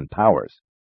superhuman powers.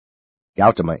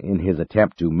 Gautama, in his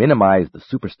attempt to minimize the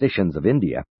superstitions of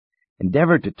India,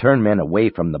 endeavored to turn men away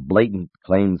from the blatant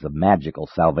claims of magical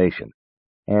salvation,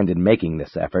 and in making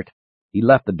this effort, he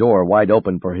left the door wide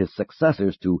open for his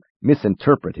successors to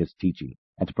misinterpret his teaching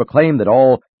and to proclaim that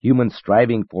all human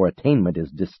striving for attainment is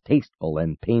distasteful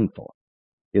and painful.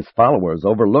 His followers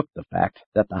overlooked the fact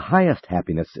that the highest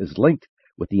happiness is linked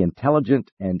with the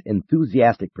intelligent and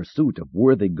enthusiastic pursuit of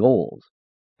worthy goals,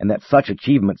 and that such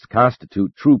achievements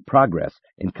constitute true progress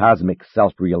in cosmic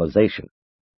self-realization.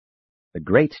 The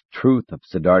great truth of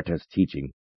Siddhartha's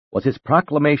teaching was his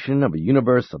proclamation of a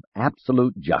universe of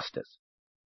absolute justice.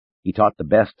 He taught the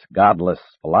best godless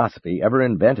philosophy ever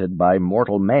invented by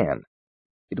mortal man.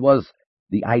 It was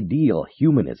the ideal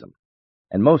humanism,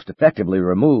 and most effectively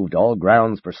removed all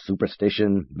grounds for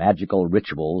superstition, magical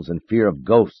rituals, and fear of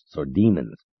ghosts or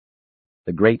demons.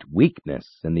 The great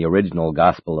weakness in the original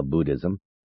gospel of Buddhism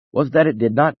was that it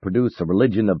did not produce a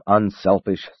religion of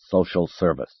unselfish social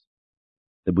service.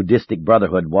 The Buddhistic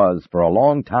Brotherhood was, for a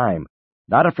long time,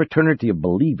 not a fraternity of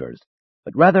believers,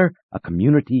 but rather a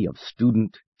community of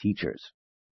student teachers.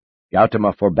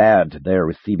 Gautama forbade their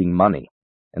receiving money,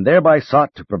 and thereby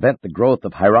sought to prevent the growth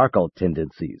of hierarchical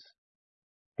tendencies.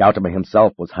 Gautama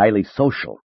himself was highly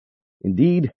social.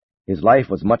 Indeed, his life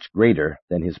was much greater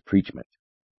than his preachment.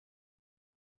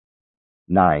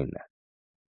 9.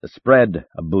 The spread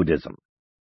of Buddhism.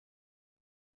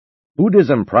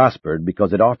 Buddhism prospered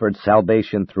because it offered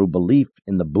salvation through belief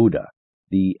in the Buddha,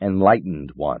 the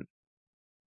Enlightened One.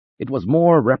 It was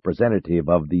more representative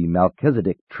of the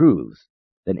Melchizedek truths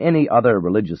than any other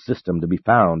religious system to be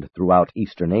found throughout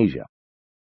Eastern Asia.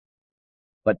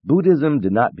 But Buddhism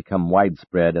did not become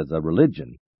widespread as a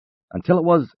religion until it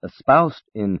was espoused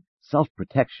in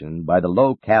self-protection by the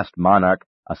low-caste monarch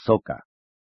Asoka,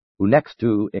 who next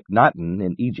to Akhenaten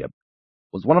in Egypt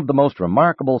was one of the most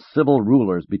remarkable civil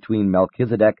rulers between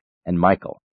Melchizedek and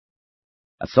Michael.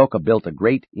 Asoka built a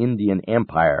great Indian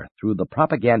empire through the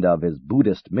propaganda of his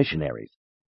Buddhist missionaries.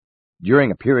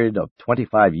 During a period of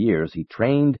 25 years, he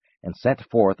trained and sent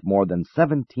forth more than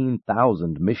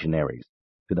 17,000 missionaries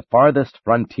to the farthest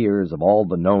frontiers of all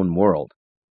the known world.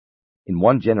 In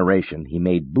one generation, he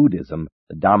made Buddhism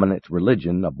the dominant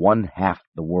religion of one half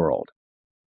the world.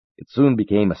 It soon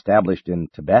became established in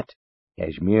Tibet,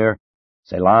 Kashmir,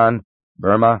 Ceylon,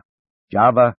 Burma,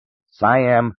 Java,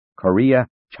 Siam, Korea,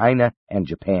 China, and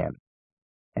Japan.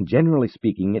 And generally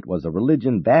speaking, it was a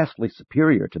religion vastly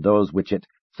superior to those which it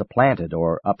supplanted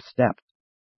or upstepped.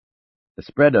 The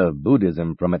spread of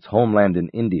Buddhism from its homeland in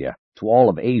India to all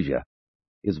of Asia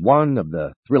is one of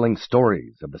the thrilling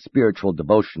stories of the spiritual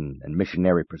devotion and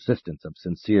missionary persistence of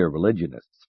sincere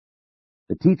religionists.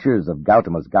 The teachers of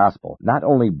Gautama's gospel not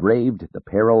only braved the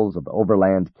perils of the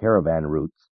overland caravan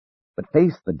routes, but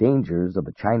faced the dangers of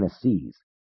the China Seas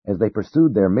as they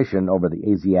pursued their mission over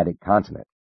the Asiatic continent,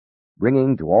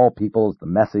 bringing to all peoples the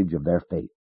message of their faith.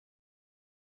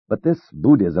 But this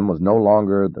Buddhism was no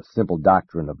longer the simple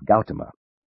doctrine of Gautama.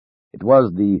 It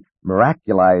was the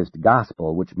miraculized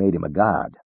gospel which made him a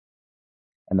god.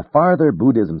 And the farther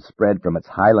Buddhism spread from its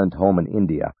highland home in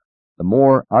India, the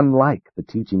more unlike the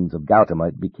teachings of Gautama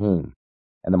it became,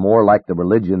 and the more like the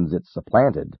religions it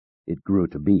supplanted it grew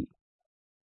to be.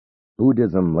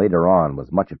 Buddhism later on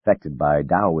was much affected by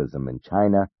Taoism in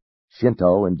China,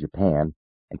 Shinto in Japan,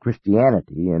 and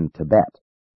Christianity in Tibet.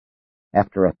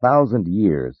 After 1,000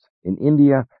 years, in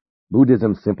India,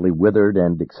 Buddhism simply withered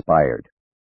and expired.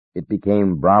 It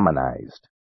became Brahmanized,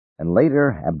 and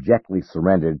later abjectly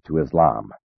surrendered to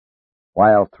Islam,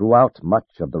 while throughout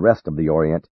much of the rest of the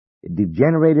Orient it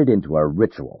degenerated into a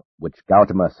ritual which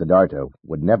Gautama Siddhartha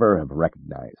would never have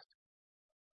recognized.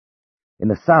 In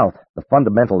the South, the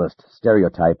fundamentalist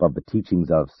stereotype of the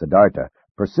teachings of Siddhartha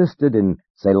persisted in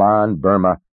Ceylon,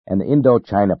 Burma, and the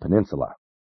Indo-China Peninsula.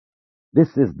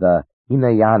 This is the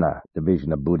Hinayana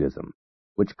division of Buddhism,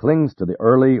 which clings to the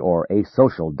early or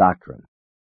asocial doctrine.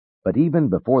 But even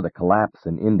before the collapse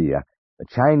in India, the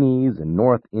Chinese and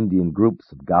North Indian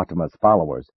groups of Gautama's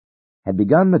followers had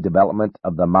begun the development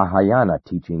of the Mahayana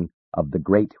teaching of the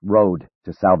Great Road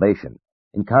to Salvation,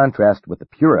 in contrast with the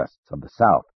purists of the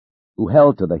South, who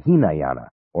held to the Hinayana,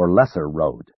 or Lesser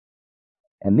Road.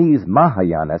 And these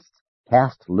Mahayanists,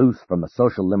 cast loose from the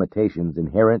social limitations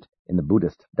inherent in the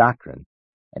Buddhist doctrine,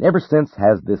 and ever since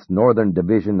has this northern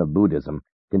division of Buddhism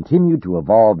continued to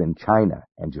evolve in China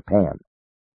and Japan.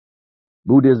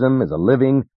 Buddhism is a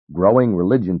living, growing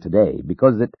religion today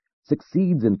because it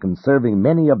succeeds in conserving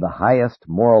many of the highest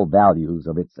moral values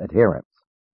of its adherents.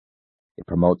 It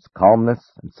promotes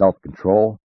calmness and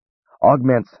self-control,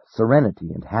 augments serenity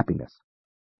and happiness,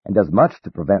 and does much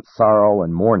to prevent sorrow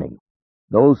and mourning.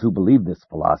 Those who believe this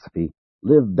philosophy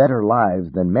live better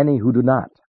lives than many who do not.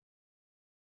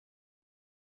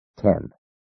 10.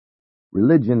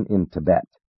 Religion in Tibet.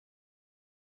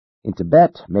 In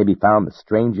Tibet may be found the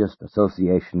strangest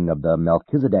association of the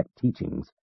Melchizedek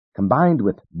teachings combined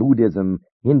with Buddhism,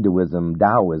 Hinduism,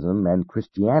 Taoism, and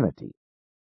Christianity.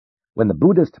 When the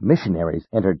Buddhist missionaries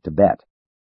entered Tibet,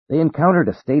 they encountered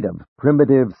a state of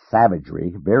primitive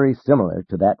savagery very similar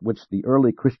to that which the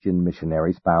early Christian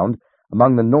missionaries found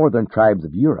among the northern tribes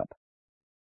of Europe.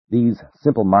 These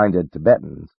simple-minded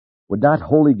Tibetans would not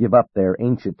wholly give up their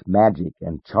ancient magic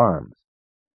and charms.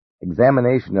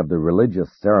 Examination of the religious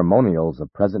ceremonials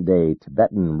of present-day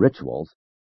Tibetan rituals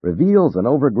reveals an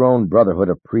overgrown brotherhood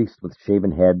of priests with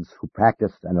shaven heads who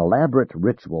practiced an elaborate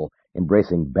ritual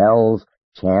embracing bells,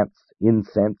 chants,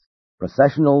 incense,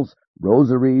 processionals,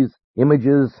 rosaries,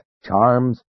 images,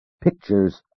 charms,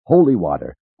 pictures, holy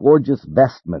water, gorgeous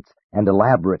vestments, and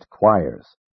elaborate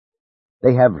choirs.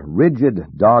 They have rigid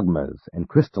dogmas and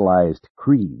crystallized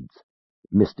creeds,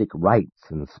 mystic rites,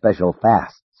 and special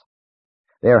fasts.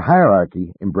 Their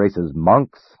hierarchy embraces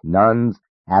monks, nuns,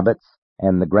 abbots,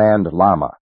 and the Grand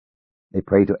Lama. They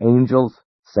pray to angels,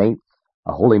 saints,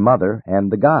 a Holy Mother,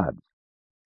 and the gods.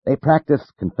 They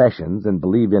practice confessions and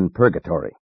believe in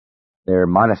purgatory. Their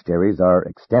monasteries are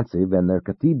extensive and their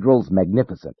cathedrals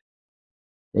magnificent.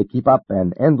 They keep up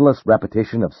an endless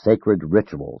repetition of sacred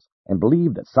rituals and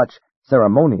believe that such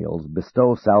ceremonials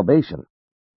bestow salvation.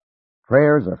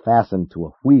 Prayers are fastened to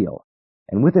a wheel,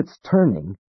 and with its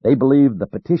turning, they believe the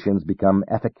petitions become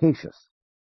efficacious.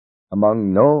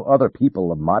 Among no other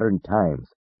people of modern times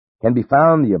can be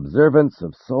found the observance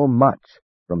of so much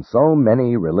from so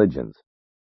many religions,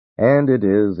 and it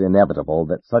is inevitable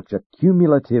that such a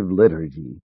cumulative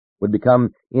liturgy would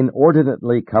become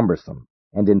inordinately cumbersome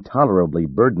and intolerably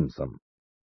burdensome.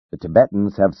 The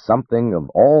Tibetans have something of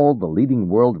all the leading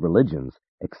world religions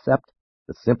except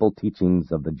the simple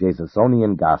teachings of the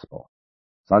Jasonian gospel,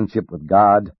 sonship with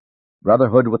God,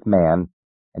 brotherhood with man,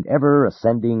 and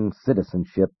ever-ascending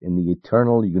citizenship in the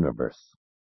eternal universe.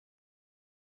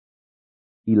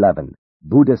 11.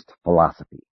 Buddhist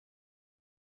philosophy.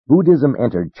 Buddhism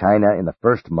entered China in the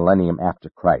first millennium after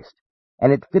Christ,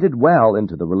 and it fitted well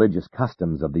into the religious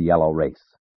customs of the yellow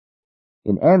race.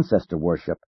 In ancestor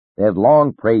worship, they had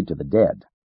long prayed to the dead.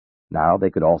 Now they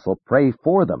could also pray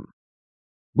for them.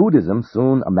 Buddhism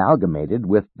soon amalgamated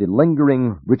with the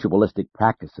lingering ritualistic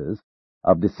practices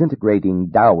of disintegrating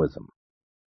Taoism.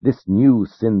 This new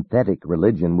synthetic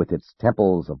religion, with its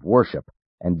temples of worship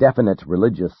and definite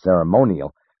religious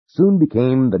ceremonial, soon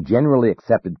became the generally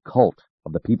accepted cult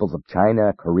of the peoples of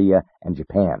China, Korea, and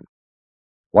Japan.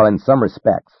 While in some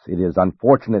respects it is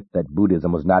unfortunate that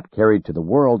Buddhism was not carried to the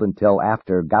world until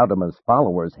after Gautama's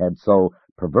followers had so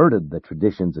perverted the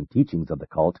traditions and teachings of the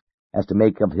cult as to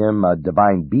make of him a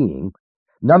divine being,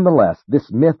 nonetheless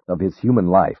this myth of his human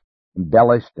life,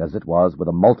 embellished as it was with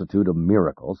a multitude of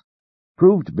miracles,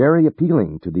 proved very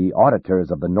appealing to the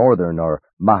auditors of the northern or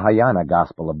Mahayana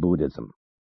gospel of Buddhism.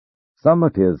 Some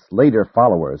of his later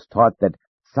followers taught that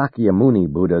Sakyamuni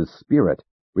Buddha's spirit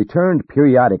returned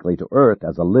periodically to earth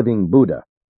as a living Buddha,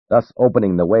 thus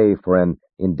opening the way for an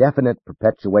indefinite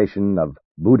perpetuation of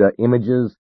Buddha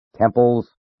images, temples,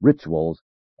 rituals,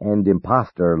 and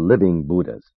impostor living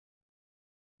Buddhas.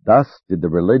 Thus did the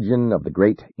religion of the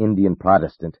great Indian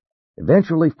Protestant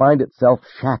eventually find itself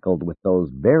shackled with those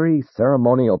very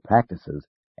ceremonial practices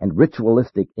and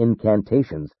ritualistic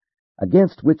incantations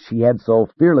against which he had so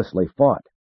fearlessly fought,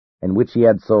 and which he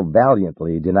had so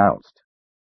valiantly denounced.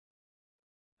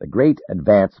 The great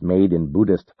advance made in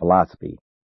Buddhist philosophy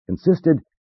consisted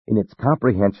in its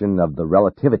comprehension of the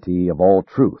relativity of all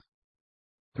truth.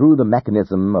 Through the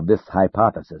mechanism of this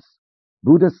hypothesis,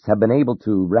 Buddhists have been able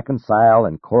to reconcile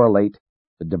and correlate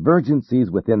the divergencies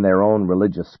within their own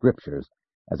religious scriptures,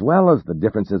 as well as the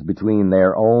differences between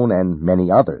their own and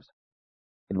many others.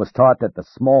 It was taught that the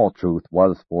small truth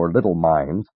was for little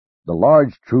minds, the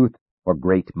large truth for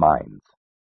great minds.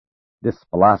 This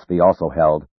philosophy also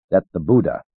held that the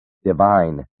Buddha,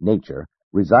 divine nature,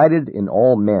 resided in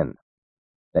all men,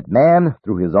 that man,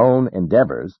 through his own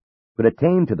endeavors, could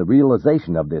attain to the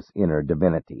realization of this inner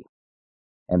divinity.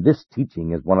 And this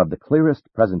teaching is one of the clearest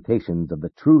presentations of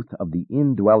the truth of the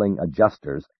indwelling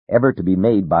adjusters ever to be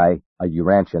made by a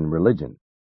Urantian religion.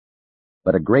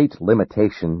 But a great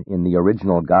limitation in the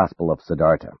original gospel of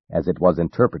Siddhartha, as it was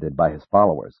interpreted by his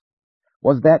followers,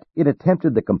 was that it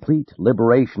attempted the complete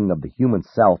liberation of the human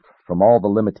self from all the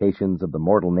limitations of the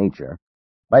mortal nature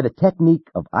by the technique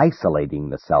of isolating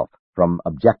the self from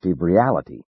objective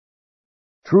reality.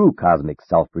 True cosmic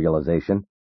self-realization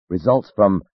results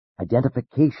from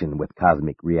identification with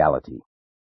cosmic reality,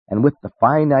 and with the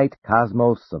finite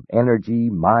cosmos of energy,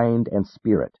 mind, and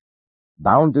spirit,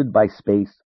 bounded by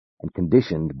space and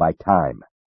conditioned by time.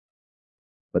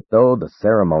 But though the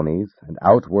ceremonies and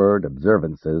outward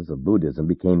observances of Buddhism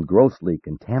became grossly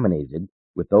contaminated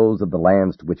with those of the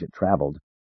lands to which it traveled,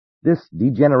 this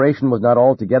degeneration was not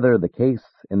altogether the case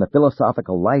in the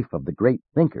philosophical life of the great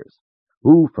thinkers,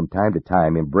 who from time to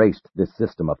time embraced this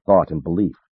system of thought and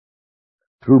belief.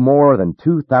 Through more than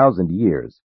 2,000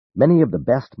 years, many of the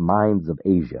best minds of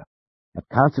Asia have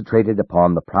concentrated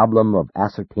upon the problem of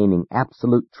ascertaining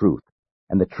absolute truth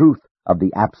and the truth of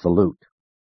the absolute.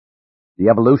 The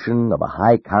evolution of a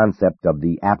high concept of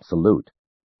the absolute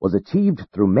was achieved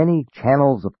through many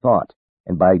channels of thought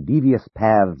and by devious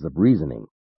paths of reasoning.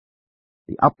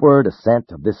 The upward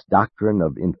ascent of this doctrine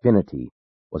of infinity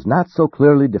was not so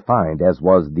clearly defined as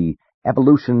was the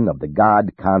evolution of the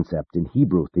God concept in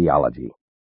Hebrew theology.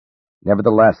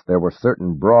 Nevertheless, there were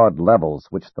certain broad levels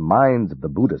which the minds of the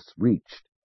Buddhists reached,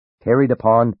 carried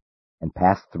upon, and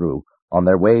passed through on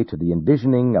their way to the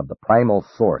envisioning of the primal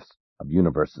source of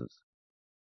universes.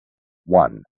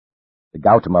 1. The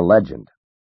Gautama legend.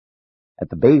 At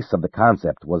the base of the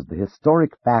concept was the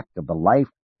historic fact of the life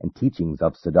and teachings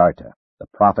of Siddhartha, the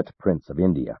prophet prince of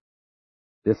India.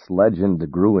 This legend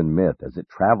grew in myth as it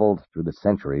traveled through the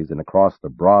centuries and across the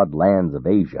broad lands of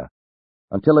Asia,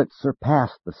 until it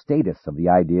surpassed the status of the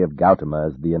idea of Gautama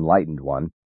as the enlightened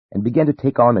one and began to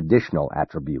take on additional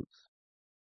attributes.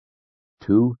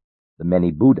 2. The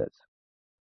many Buddhas.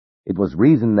 It was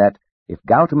reasoned that if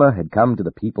Gautama had come to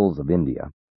the peoples of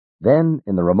India, then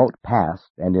in the remote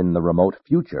past and in the remote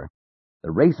future,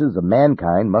 the races of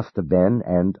mankind must have been,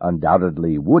 and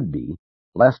undoubtedly would be,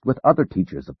 blessed with other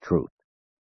teachers of truth.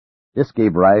 This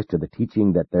gave rise to the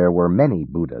teaching that there were many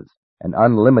Buddhas, an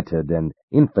unlimited and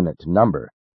infinite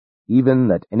number, even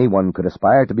that anyone could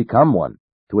aspire to become one,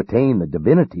 to attain the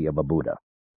divinity of a Buddha.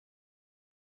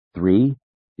 3.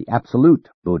 The Absolute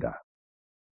Buddha.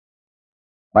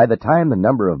 By the time the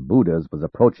number of Buddhas was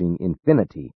approaching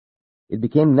infinity, it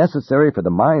became necessary for the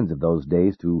minds of those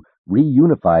days to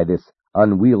reunify this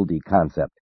unwieldy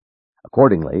concept.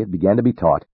 Accordingly, it began to be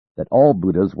taught that all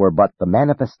Buddhas were but the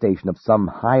manifestation of some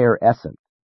higher essence,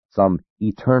 some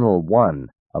eternal one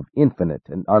of infinite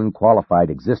and unqualified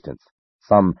existence,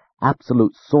 some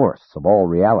absolute source of all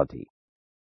reality.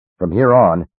 From here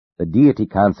on, the deity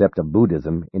concept of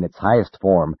Buddhism in its highest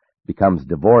form becomes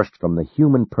divorced from the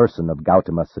human person of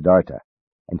Gautama Siddhartha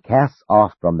and casts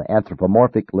off from the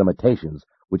anthropomorphic limitations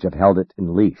which have held it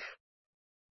in leash.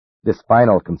 This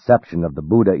final conception of the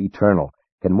Buddha eternal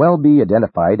can well be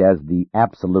identified as the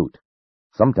Absolute,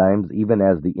 sometimes even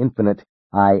as the infinite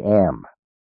I Am.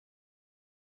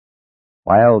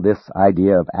 While this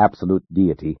idea of absolute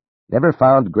deity never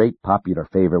found great popular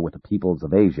favor with the peoples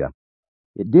of Asia,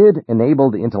 it did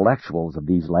enable the intellectuals of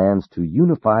these lands to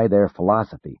unify their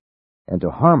philosophy and to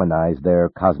harmonize their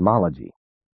cosmology.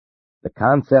 The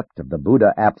concept of the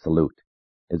Buddha Absolute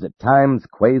is at times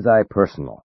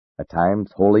quasi-personal, at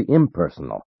times wholly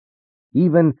impersonal,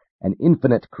 even an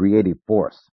infinite creative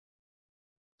force.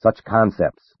 Such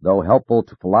concepts, though helpful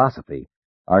to philosophy,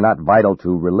 are not vital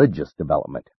to religious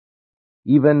development.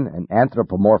 Even an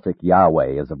anthropomorphic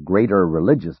Yahweh is of greater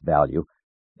religious value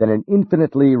than an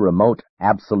infinitely remote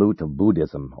absolute of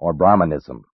Buddhism or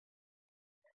Brahmanism.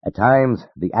 At times,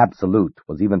 the Absolute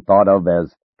was even thought of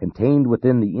as contained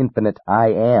within the infinite I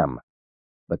Am,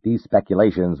 but these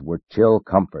speculations were chill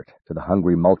comfort to the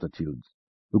hungry multitudes,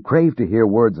 who craved to hear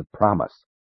words of promise,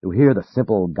 to hear the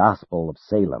simple gospel of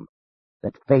Salem,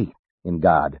 that faith in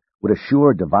God would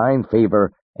assure divine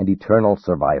favor and eternal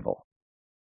survival.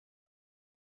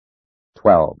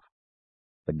 12.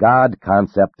 The God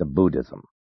concept of Buddhism.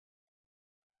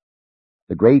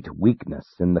 The great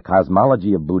weakness in the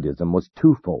cosmology of Buddhism was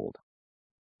twofold: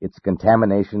 its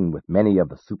contamination with many of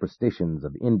the superstitions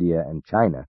of India and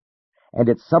China, and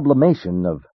its sublimation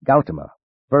of Gautama,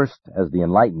 first as the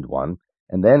enlightened one,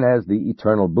 and then as the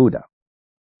eternal Buddha.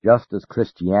 Just as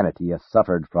Christianity has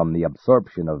suffered from the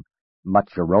absorption of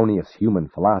much erroneous human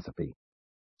philosophy,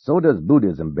 so does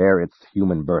Buddhism bear its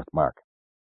human birthmark.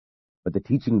 But the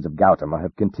teachings of Gautama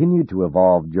have continued to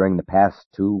evolve during the past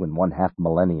 2½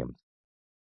 millenniums.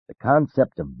 The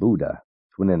concept of Buddha,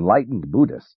 to an enlightened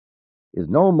Buddhist, is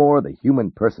no more the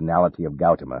human personality of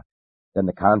Gautama than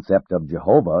the concept of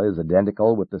Jehovah is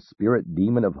identical with the spirit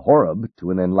demon of Horeb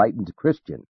to an enlightened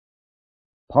Christian.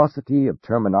 Paucity of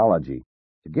terminology,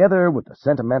 together with the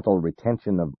sentimental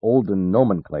retention of olden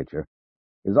nomenclature,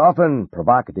 is often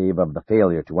provocative of the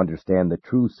failure to understand the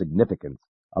true significance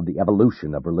of the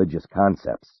evolution of religious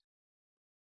concepts.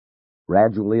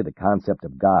 Gradually, the concept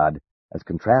of God, as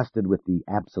contrasted with the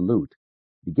Absolute,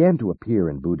 began to appear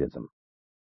in Buddhism.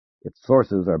 Its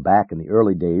sources are back in the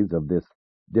early days of this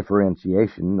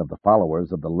differentiation of the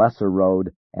followers of the Lesser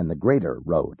Road and the Greater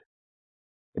Road.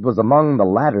 It was among the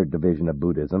latter division of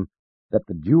Buddhism that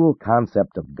the dual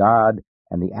concept of God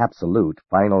and the Absolute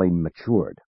finally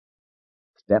matured.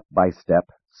 Step by step,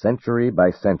 century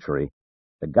by century,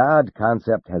 the God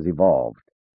concept has evolved,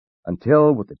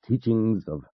 until with the teachings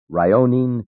of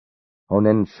Ryonin,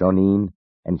 Honen Shonin,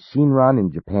 and Shinran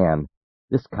in Japan,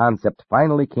 this concept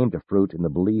finally came to fruit in the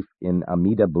belief in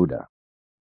Amida Buddha.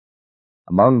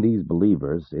 Among these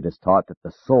believers, it is taught that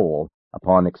the soul,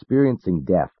 upon experiencing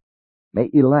death, may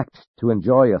elect to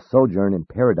enjoy a sojourn in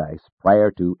paradise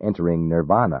prior to entering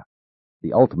nirvana,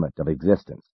 the ultimate of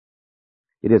existence.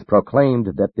 It is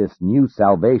proclaimed that this new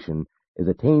salvation is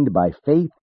attained by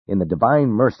faith in the divine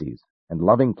mercies and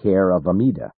loving care of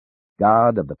Amida,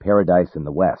 God of the paradise in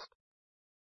the West.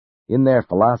 In their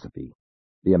philosophy,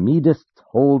 the Amidists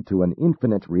hold to an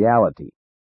infinite reality,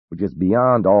 which is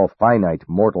beyond all finite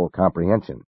mortal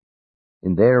comprehension.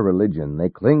 In their religion, they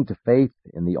cling to faith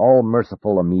in the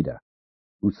all-merciful Amida,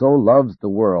 who so loves the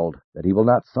world that he will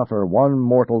not suffer one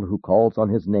mortal who calls on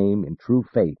his name in true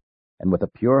faith and with a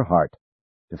pure heart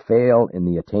to fail in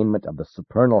the attainment of the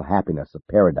supernal happiness of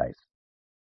paradise.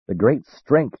 The great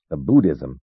strength of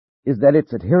Buddhism is that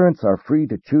its adherents are free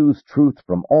to choose truth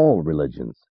from all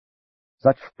religions.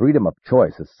 Such freedom of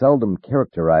choice has seldom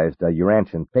characterized a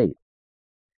Urantian faith.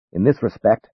 In this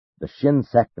respect, the Shin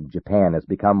sect of Japan has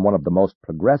become one of the most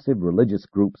progressive religious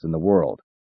groups in the world.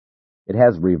 It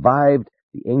has revived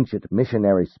the ancient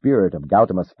missionary spirit of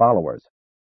Gautama's followers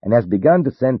and has begun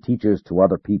to send teachers to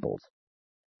other peoples.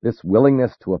 This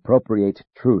willingness to appropriate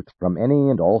truth from any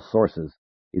and all sources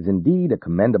is indeed a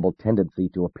commendable tendency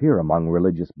to appear among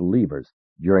religious believers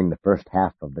during the first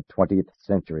half of the 20th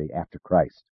century after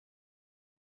Christ.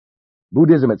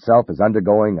 Buddhism itself is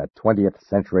undergoing a 20th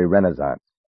century renaissance.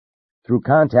 Through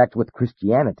contact with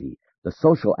Christianity, the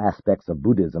social aspects of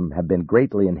Buddhism have been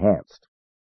greatly enhanced.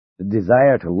 The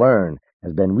desire to learn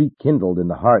has been rekindled in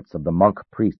the hearts of the monk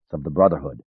priests of the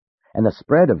Brotherhood, and the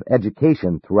spread of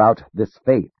education throughout this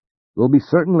faith will be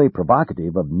certainly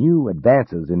provocative of new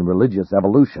advances in religious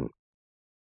evolution.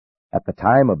 At the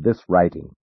time of this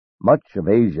writing, much of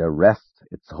Asia rests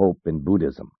its hope in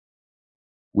Buddhism.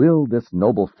 Will this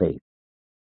noble faith,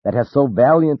 that has so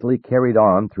valiantly carried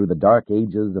on through the dark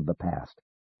ages of the past,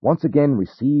 once again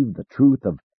receive the truth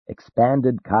of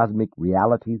expanded cosmic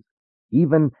realities,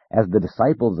 even as the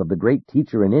disciples of the great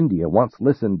teacher in India once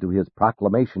listened to his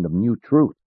proclamation of new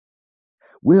truth?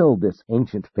 Will this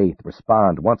ancient faith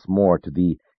respond once more to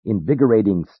the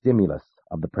invigorating stimulus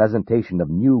of the presentation of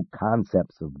new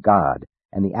concepts of God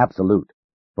and the Absolute,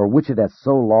 for which it has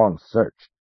so long searched?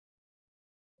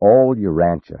 All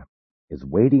Urantia is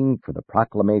waiting for the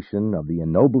proclamation of the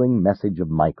ennobling message of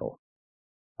Michael,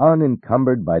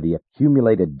 unencumbered by the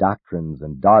accumulated doctrines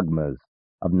and dogmas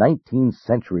of 19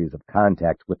 centuries of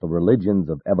contact with the religions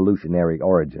of evolutionary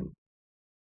origin.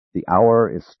 The hour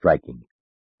is striking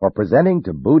for presenting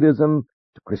to Buddhism,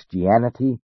 to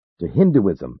Christianity, to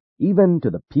Hinduism, even to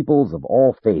the peoples of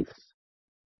all faiths,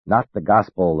 not the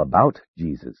gospel about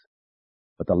Jesus,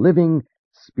 but the living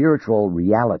spiritual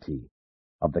reality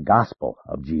of the gospel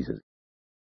of Jesus.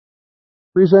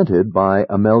 Presented by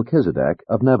a Melchizedek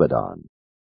of Nebadon.